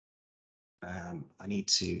 I need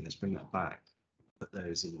to, let's bring that back, put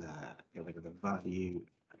those in there, get rid of the value.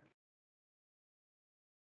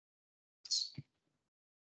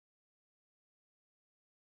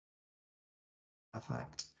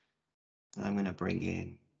 Perfect. And I'm going to bring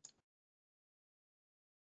in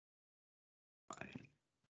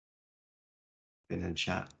in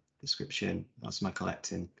chat description. That's my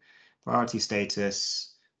collecting. Priority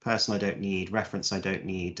status, person I don't need, reference I don't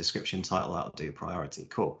need, description title that'll do, priority.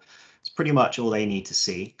 Cool. It's pretty much all they need to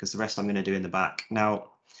see because the rest I'm going to do in the back. Now,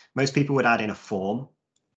 most people would add in a form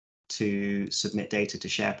to submit data to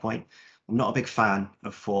SharePoint. I'm not a big fan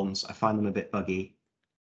of forms. I find them a bit buggy.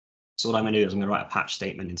 So what I'm going to do is I'm going to write a patch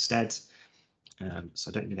statement instead. So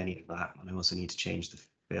I don't need any of that. And I also need to change the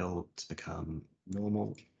fill to become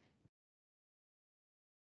normal.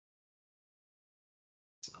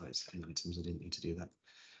 So it's items, I didn't need to do that.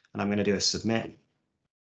 And I'm going to do a submit.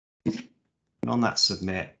 And on that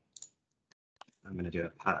submit, I'm going to do a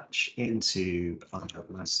patch into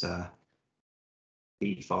master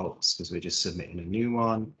defaults because we're just submitting a new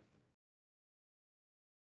one.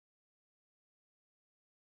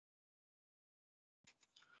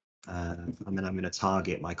 And then I'm going to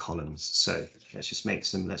target my columns. So let's just make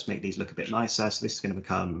these look a bit nicer. So this is going to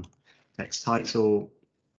become text title.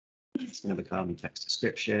 It's going to become text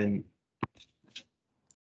description.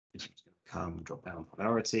 It's going to become drop down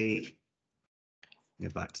priority. Go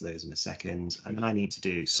back to those in a second. And then I need to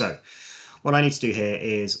do, so what I need to do here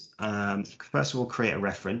is, first of all, create a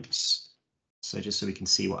reference. So just so we can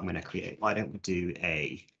see what I'm going to create, why don't we do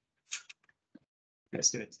let's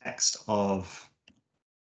do a text of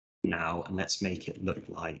now, and let's make it look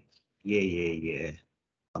like year,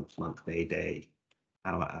 month, day,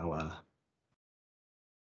 hour.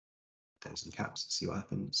 Those in caps, see what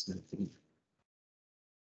happens.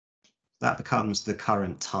 That becomes the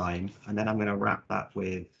current time, and then I'm going to wrap that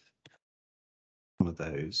with one of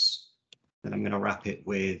those. Then I'm going to wrap it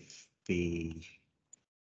with the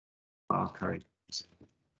bar current.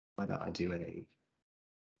 Why don't I do a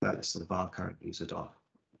first of the bar current user dot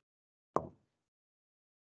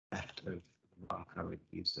left of the bar current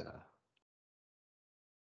user.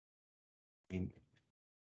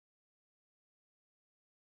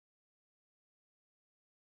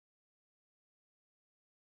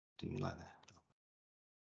 Do like that.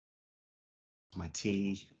 My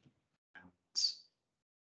T.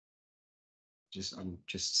 I'm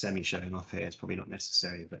just semi showing off here. It's probably not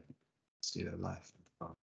necessary, but let's do a live.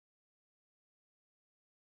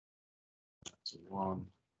 That's one.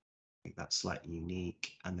 I think that's slightly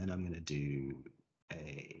unique, and then I'm going to do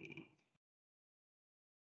a.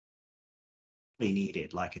 We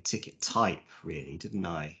needed like a ticket type, really, didn't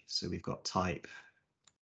I? So we've got type,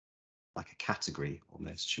 like a category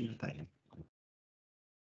almost. Shouldn't that in?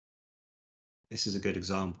 This is a good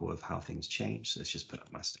example of how things change. So let's just put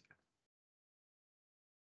up master.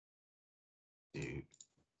 Do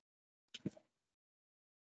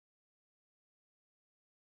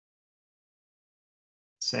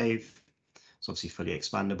save. It's obviously fully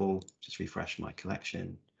expandable. Just refresh my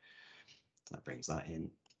collection. That brings that in.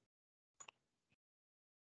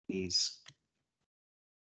 These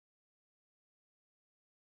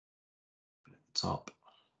at the top.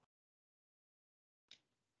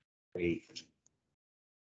 This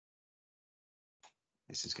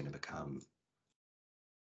is going to become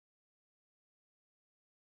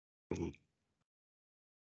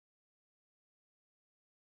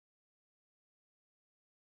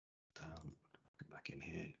come back in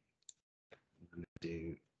here. I'm going to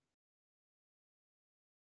do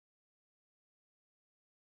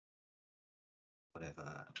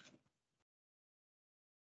whatever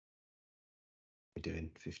we're doing.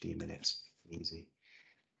 15 minutes, easy.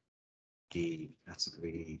 The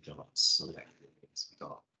category dot selected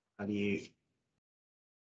dot value.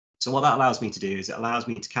 So what that allows me to do is it allows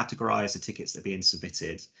me to categorize the tickets that are being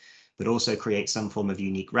submitted, but also create some form of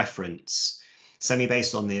unique reference,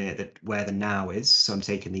 semi-based on where the now is. So I'm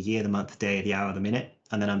taking the year, the month, the day, the hour, the minute,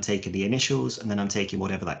 and then I'm taking the initials, and then I'm taking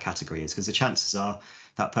whatever that category is, because the chances are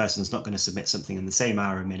that person's not going to submit something in the same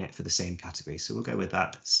hour and minute for the same category. So we'll go with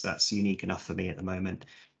that. That's unique enough for me at the moment.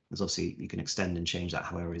 There's obviously, you can extend and change that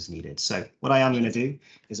however is needed. So what I am going to do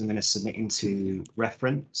is I'm going to submit into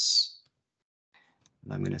reference.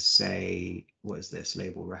 And I'm going to say, what is this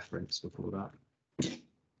label reference? We'll call that.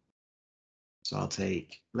 So I'll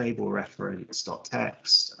take label reference dot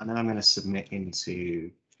text, and then I'm going to submit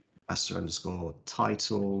into master underscore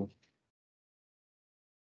title,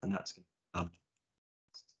 and that's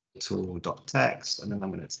title dot text, and then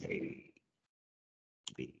I'm going to take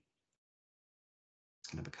the. It's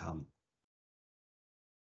going to become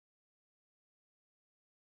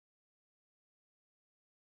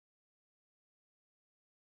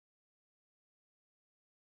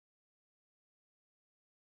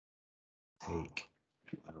take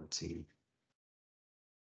priority.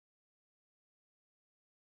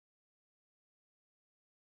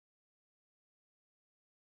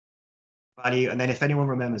 Value, and then if anyone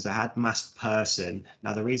remembers, I had masked person.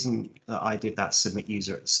 Now the reason that I did that submit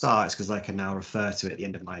user at the start is because I can now refer to it at the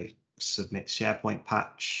end of my submit SharePoint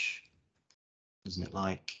patch. Doesn't it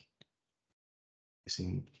like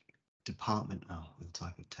missing department? Oh, with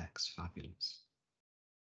type of text, fabulous.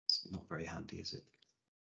 It's not very handy, is it?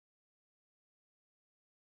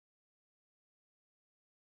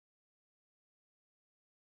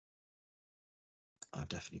 I've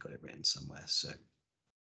definitely got it written somewhere, so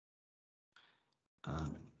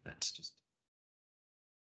let's just.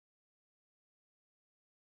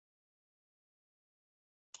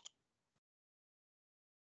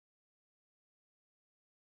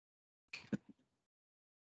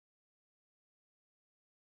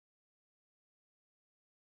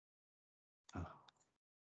 Oh,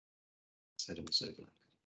 said it was so black.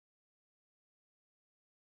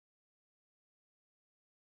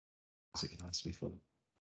 So it has to be full.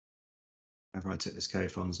 Wherever I took this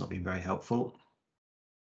code from has not been very helpful.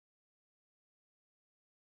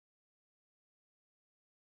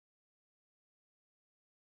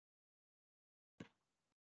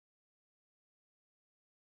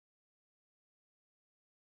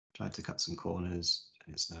 Tried to cut some corners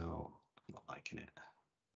and it's now not liking it.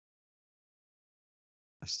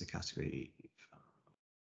 That's the category.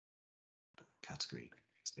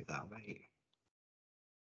 Let's do it that way.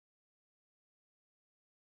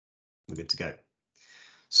 We're good to go.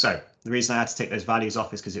 So the reason I had to take those values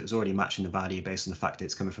off is because it was already matching the value based on the fact that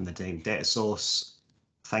it's coming from the same data source.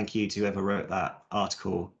 Thank you to whoever wrote that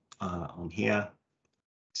article on here.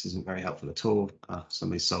 This isn't very helpful at all.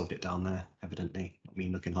 Somebody solved it down there, evidently, not me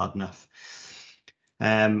looking hard enough.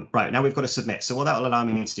 Right, now we've got to submit. So what that will allow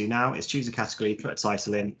me to do now is choose a category, put a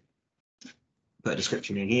title in, put a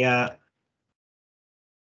description in here.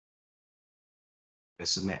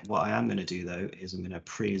 Submit. What I am going to do though is I'm going to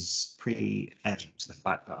preempt the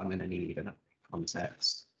fact that I'm going to need enough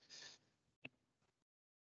context.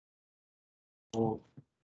 So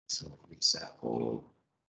reset all.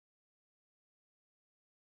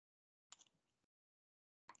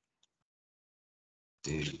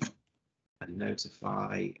 Do a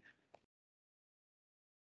notify.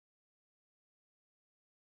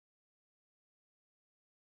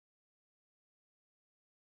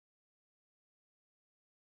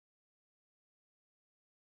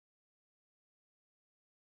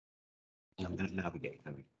 And I'm going to navigate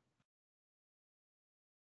them.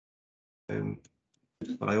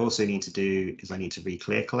 What I also need to do is I need to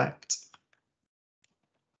re-clear collect.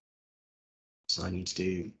 So I need to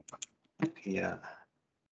do here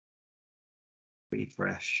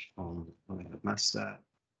refresh on my master.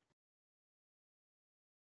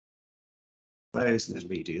 Close and then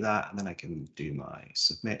redo that, and then I can do my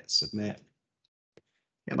submit.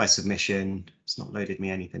 Get my submission. It's not loaded me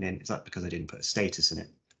anything in. Is that because I didn't put a status in it?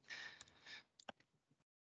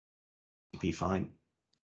 Be fine.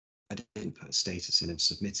 I didn't put a status in of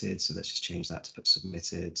submitted, so let's just change that to put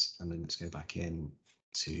submitted, and then let's go back in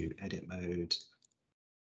to edit mode.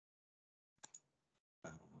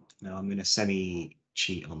 Now I'm going to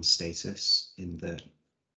semi-cheat on status in the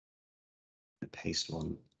paste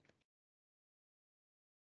one.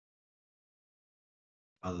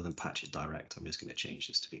 Rather than patch it direct, I'm just going to change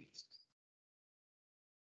this to be.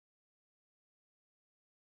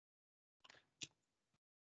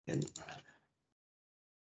 And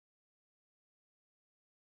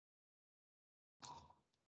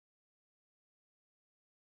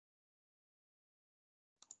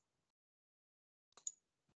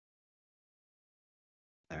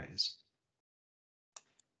there it is.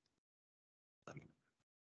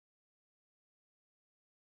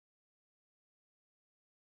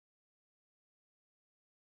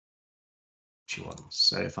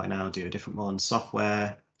 So if I now do a different one,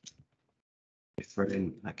 software,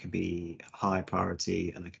 different, that could be high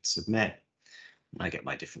priority, and I could submit, and I get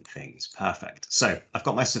my different things. Perfect. So I've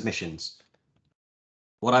got my submissions.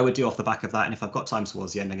 What I would do off the back of that, and if I've got time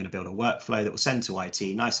towards the end, I'm going to build a workflow that will send to IT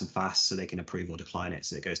nice and fast so they can approve or decline it,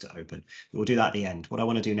 so it goes to open. We'll do that at the end. What I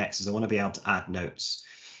want to do next is I want to be able to add notes.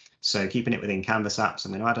 So keeping it within Canvas apps,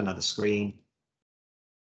 I'm going to add another screen.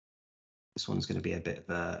 This one's going to be a bit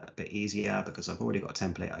easier because I've already got a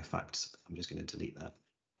template. In fact, I'm just going to delete that.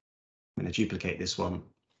 I'm going to duplicate this one.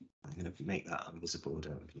 I'm going to make that invisible. I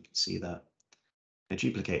don't know if you can see that. I'm going to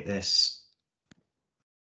duplicate this.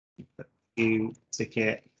 View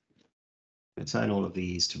ticket. I'm going to turn all of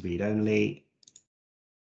these to read only.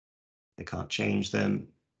 I can't change them.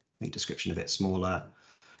 Make description a bit smaller.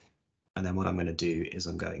 And then what I'm going to do is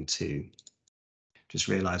I'm going to just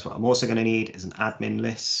realize what I'm also going to need is an admin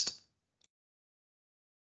list.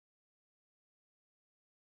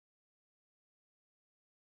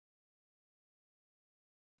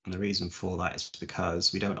 And the reason for that is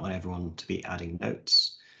because we don't want everyone to be adding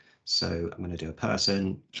notes. So I'm going to do a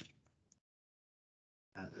person.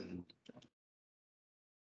 And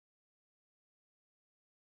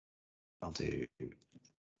I'll do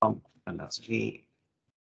and that's me.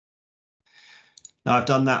 Now I've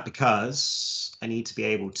done that because I need to be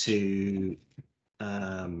able to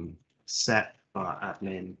set our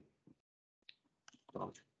admin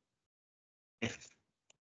if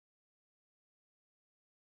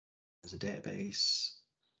there's a database.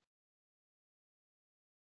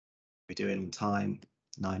 We're doing time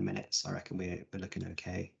 9 minutes. I reckon we're looking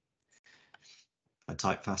okay. I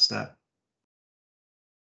type faster.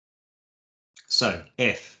 So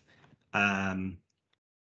if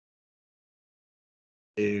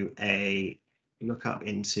do a lookup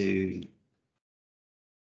into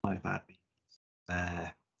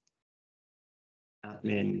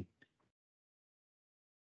admin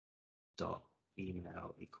dot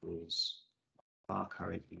email equals our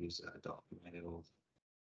current user dot mail.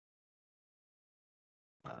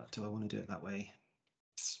 Do I want to do it that way?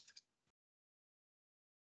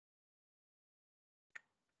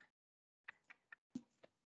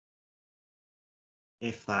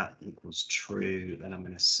 if that equals true, then I'm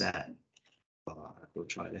going to set, we'll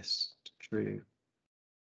try this to true.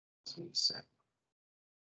 So set.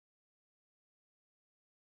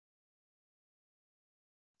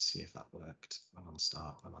 See if that worked. Run on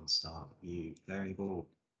start, view variable,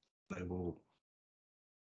 global.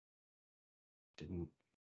 Didn't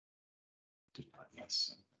like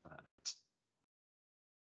this.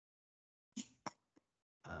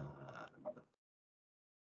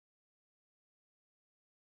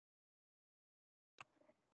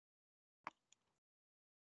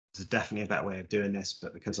 There's definitely a better way of doing this,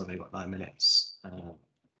 but because I've only got 9 minutes,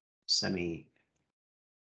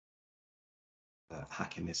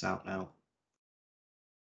 hacking this out now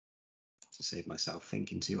to save myself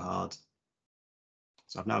thinking too hard.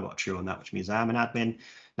 So I've now got true on that, which means I am an admin.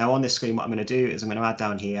 Now on this screen, what I'm going to do is I'm going to add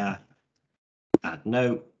down here, add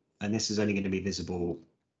note, and this is only going to be visible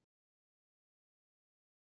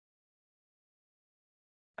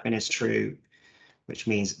when it's true, which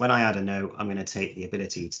means when I add a note, I'm going to take the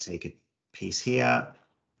ability to take a piece here,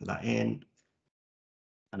 put that in,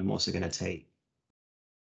 and I'm also going to take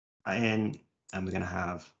that in, and we're going to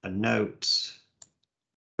have a note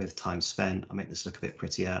with time spent. I'll make this look a bit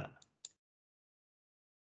prettier.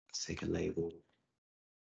 Let's take a label.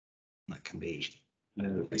 That can be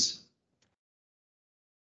notes.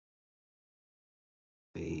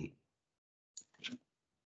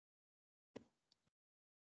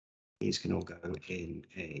 These can all go in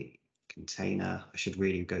a container. I should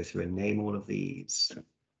really go through and name all of these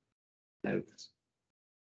notes.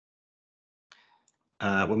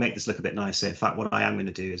 We'll make this look a bit nicer. In fact, what I am going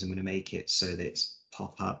to do is I'm going to make it so that it's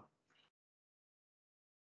pop up.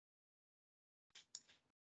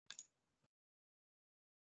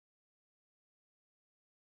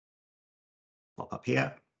 Pop up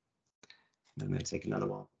here. And I'm going to take another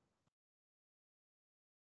one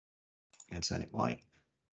and turn it white.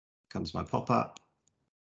 Comes my pop up.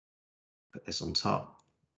 Put this on top.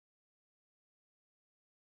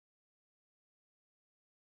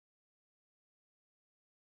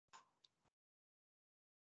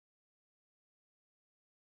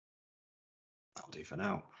 That'll do for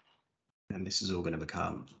now. And this is all going to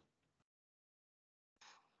become.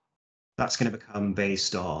 That's going to become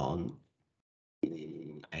based on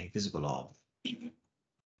a visible of.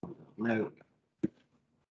 No.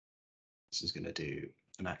 This is going to do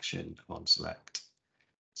an action on select.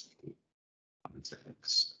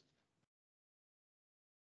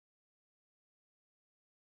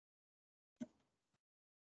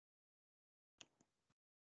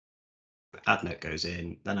 Add note goes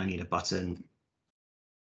in, then I need a button.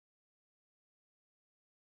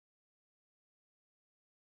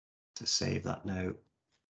 To save that note,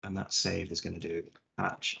 and that save is going to do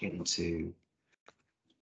patch into.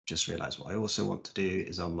 Just realize what I also want to do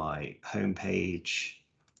is on my home page.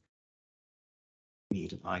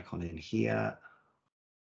 Need an icon in here.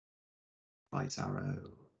 Right arrow,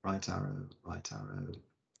 right arrow, right arrow.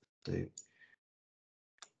 Do.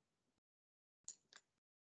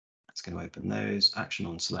 It's going to open those. Action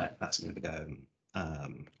on select. That's going to go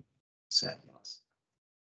set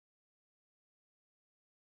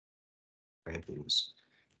variables.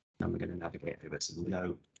 Then we're going to navigate over to the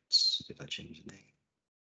notes if I change the name.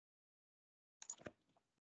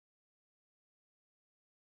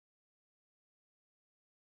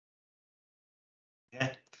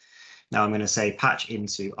 Yeah. Now I'm going to say patch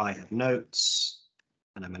into I have notes,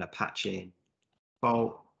 and I'm going to patch in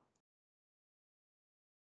default.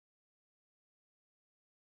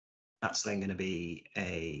 That's then going to be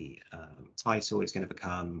a title. It's going to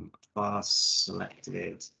become fast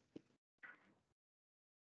selected.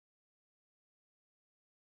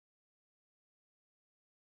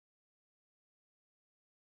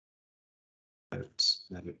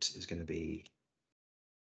 Note is going to be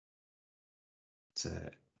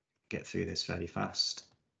to get through this fairly fast.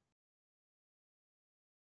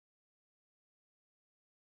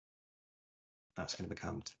 That's going to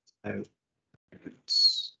become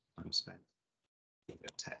notes time spent.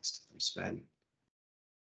 Text time spent.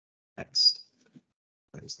 Text.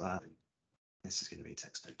 Close that. This is going to be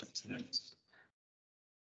text notes.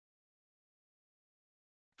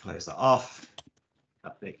 Close that off.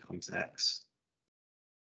 Update context.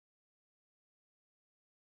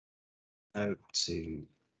 Note to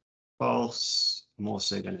false. I'm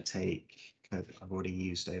also going to take code that I've already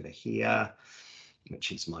used over here,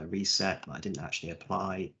 which is my reset, but I didn't actually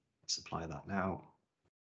apply. Let's apply that now.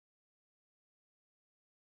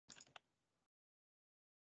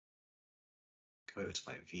 Go over to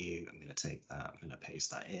my view. I'm going to take that. I'm going to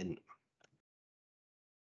paste that in.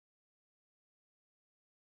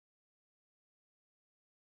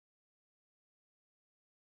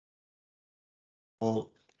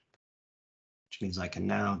 all, which means I can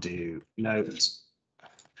now do note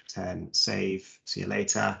 10, save, see you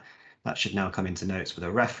later. That should now come into notes with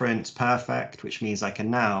a reference, perfect, which means I can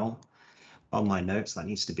now, on my notes, that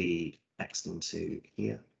needs to be next into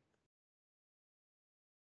here.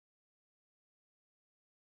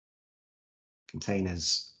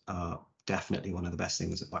 Containers are definitely one of the best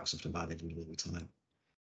things that Microsoft have added in a long time.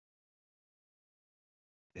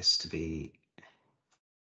 This to be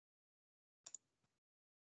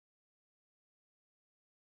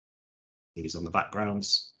these on the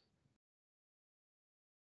backgrounds.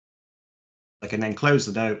 I can then close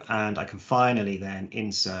the note and I can finally then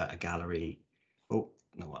insert a gallery. Oh,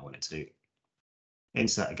 not what I wanted to do.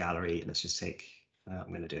 Insert a gallery. Let's just take, I'm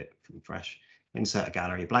going to do it from fresh. Insert a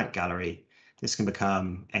gallery, blank gallery. This can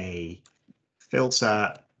become a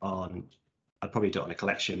filter on, I'd probably do it on a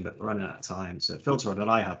collection, but we're running out of time. So filter on an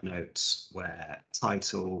I have notes where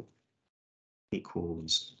title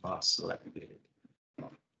equals our selected.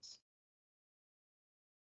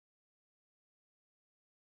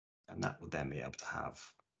 And that would then be able to have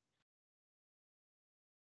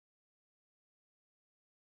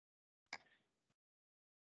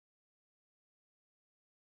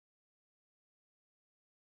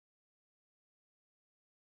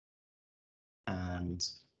and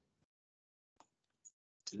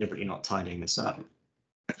deliberately not tidying this up,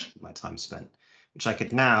 my time spent, which I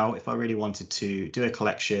could now, if I really wanted to do a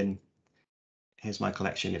collection, here's my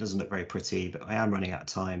collection. It doesn't look very pretty, but I am running out of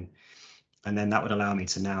time. And then that would allow me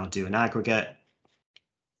to now do an aggregate.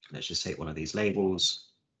 Let's just take one of these labels.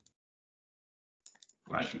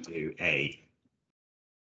 Where I can do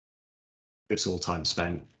it's all time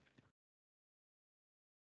spent.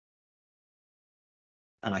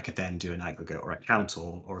 And I could then do an aggregate or a count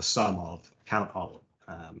or a sum of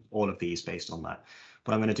all of these based on that.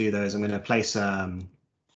 What I'm going to do though is I'm going to place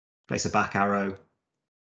a back arrow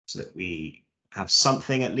so that we have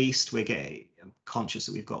something at least. We're getting conscious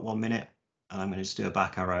that we've got 1 minute. And I'm going to just do a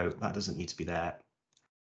back arrow. That doesn't need to be there.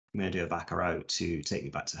 I'm going to do a back arrow to take me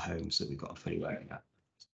back to home so that we've got a fully working app.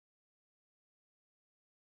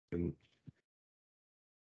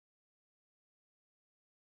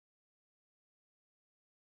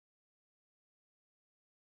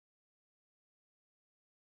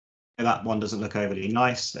 That one doesn't look overly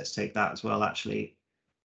nice. Let's take that as well, actually.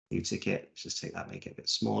 New ticket. Let's just take that, make it a bit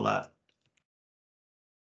smaller.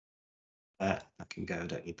 That can go,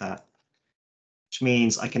 don't need that. Which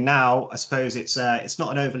means I can now, I suppose it's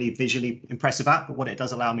not an overly visually impressive app, but what it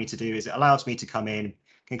does allow me to do is it allows me to come in,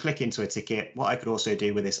 can click into a ticket. What I could also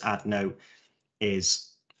do with this add note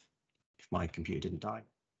is, if my computer didn't die.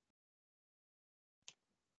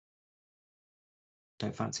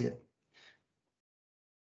 Don't fancy it.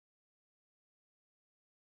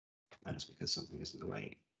 That's because something isn't the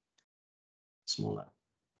way smaller.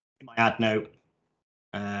 In my add note,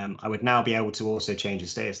 I would now be able to also change the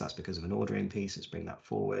status. That's because of an ordering piece. Let's bring that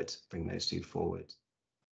forward, bring those two forward.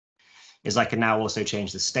 Is I can now also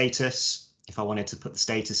change the status. If I wanted to put the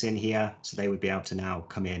status in here, so they would be able to now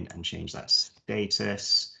come in and change that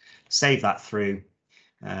status, save that through,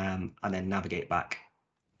 and then navigate back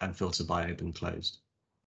and filter by open, closed,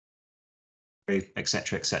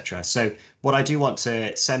 etc., etc. So what I do want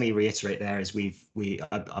to semi-reiterate there is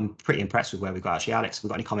I'm pretty impressed with where we've got. Actually, Alex, have we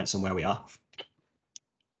got any comments on where we are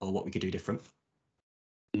or what we could do different?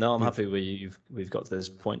 No, I'm happy we've got to this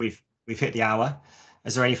point. We've hit the hour.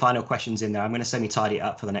 Is there any final questions in there? I'm going to semi-tidy it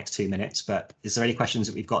up for the next 2 minutes, but is there any questions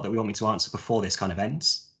that we've got that we want me to answer before this kind of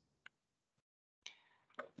ends?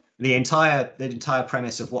 The entire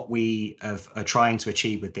premise of what we are trying to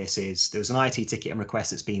achieve with this is there's an IT ticket and request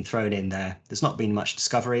that's been thrown in there. There's not been much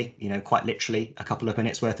discovery, quite literally a couple of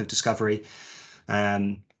minutes worth of discovery.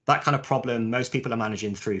 That kind of problem, most people are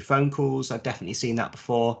managing through phone calls. I've definitely seen that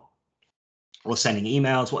before. Or sending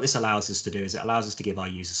emails. What this allows us to do is it allows us to give our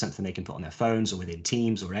users something they can put on their phones or within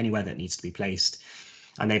Teams or anywhere that needs to be placed.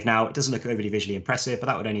 And they've now, it doesn't look overly visually impressive, but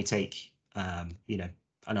that would only take,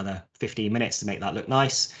 another 15 minutes to make that look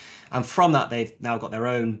nice. And from that, they've now got their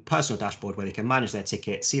own personal dashboard where they can manage their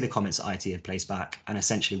ticket, see the comments that IT had placed back. And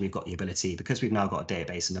essentially, we've got the ability, because we've now got a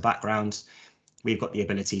database in the background, we've got the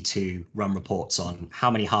ability to run reports on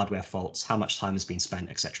how many hardware faults, how much time has been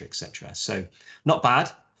spent, etc., etc. So not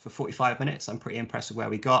bad. For 45 minutes. I'm pretty impressed with where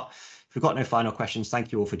we got. If we've got no final questions,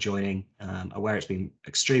 thank you all for joining. Aware it's been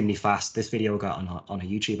extremely fast. This video will go out on a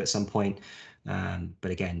YouTube at some point. But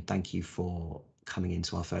again, thank you for coming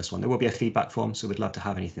into our first one. There will be a feedback form, so we'd love to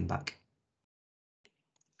have anything back.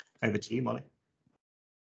 Over to you, Molly.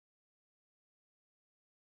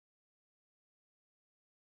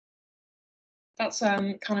 That's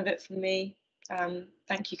kind of it from me.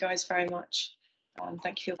 Thank you guys very much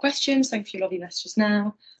Thank you for your questions. Thank you for your lovely messages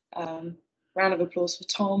now. Round of applause for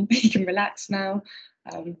Tom. He can relax now.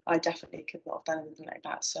 I definitely could not have done anything like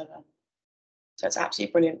that. So it's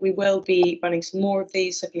absolutely brilliant. We will be running some more of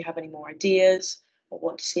these. So if you have any more ideas or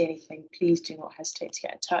want to see anything, please do not hesitate to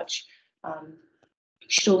get in touch. You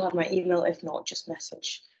should all have my email. If not, just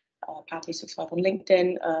message Power365 on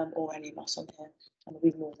LinkedIn or any of us on here, and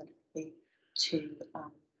we'll be more than happy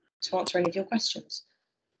to answer any of your questions.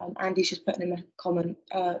 Andy's just put in a comment,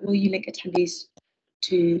 will you link attendees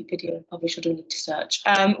to video publish, or do we need to search?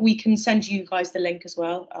 We can send you guys the link as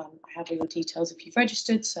well. I have all your details if you've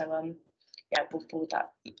registered, so yeah, we'll forward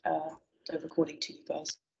that the recording to you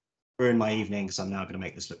guys. Ruin my evening because I'm now going to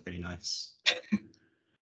make this look really nice.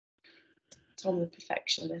 Tom the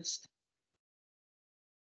perfectionist.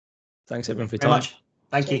 Thanks everyone for your Very time. much.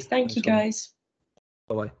 Thank you. Thank you guys.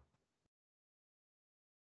 Bye bye.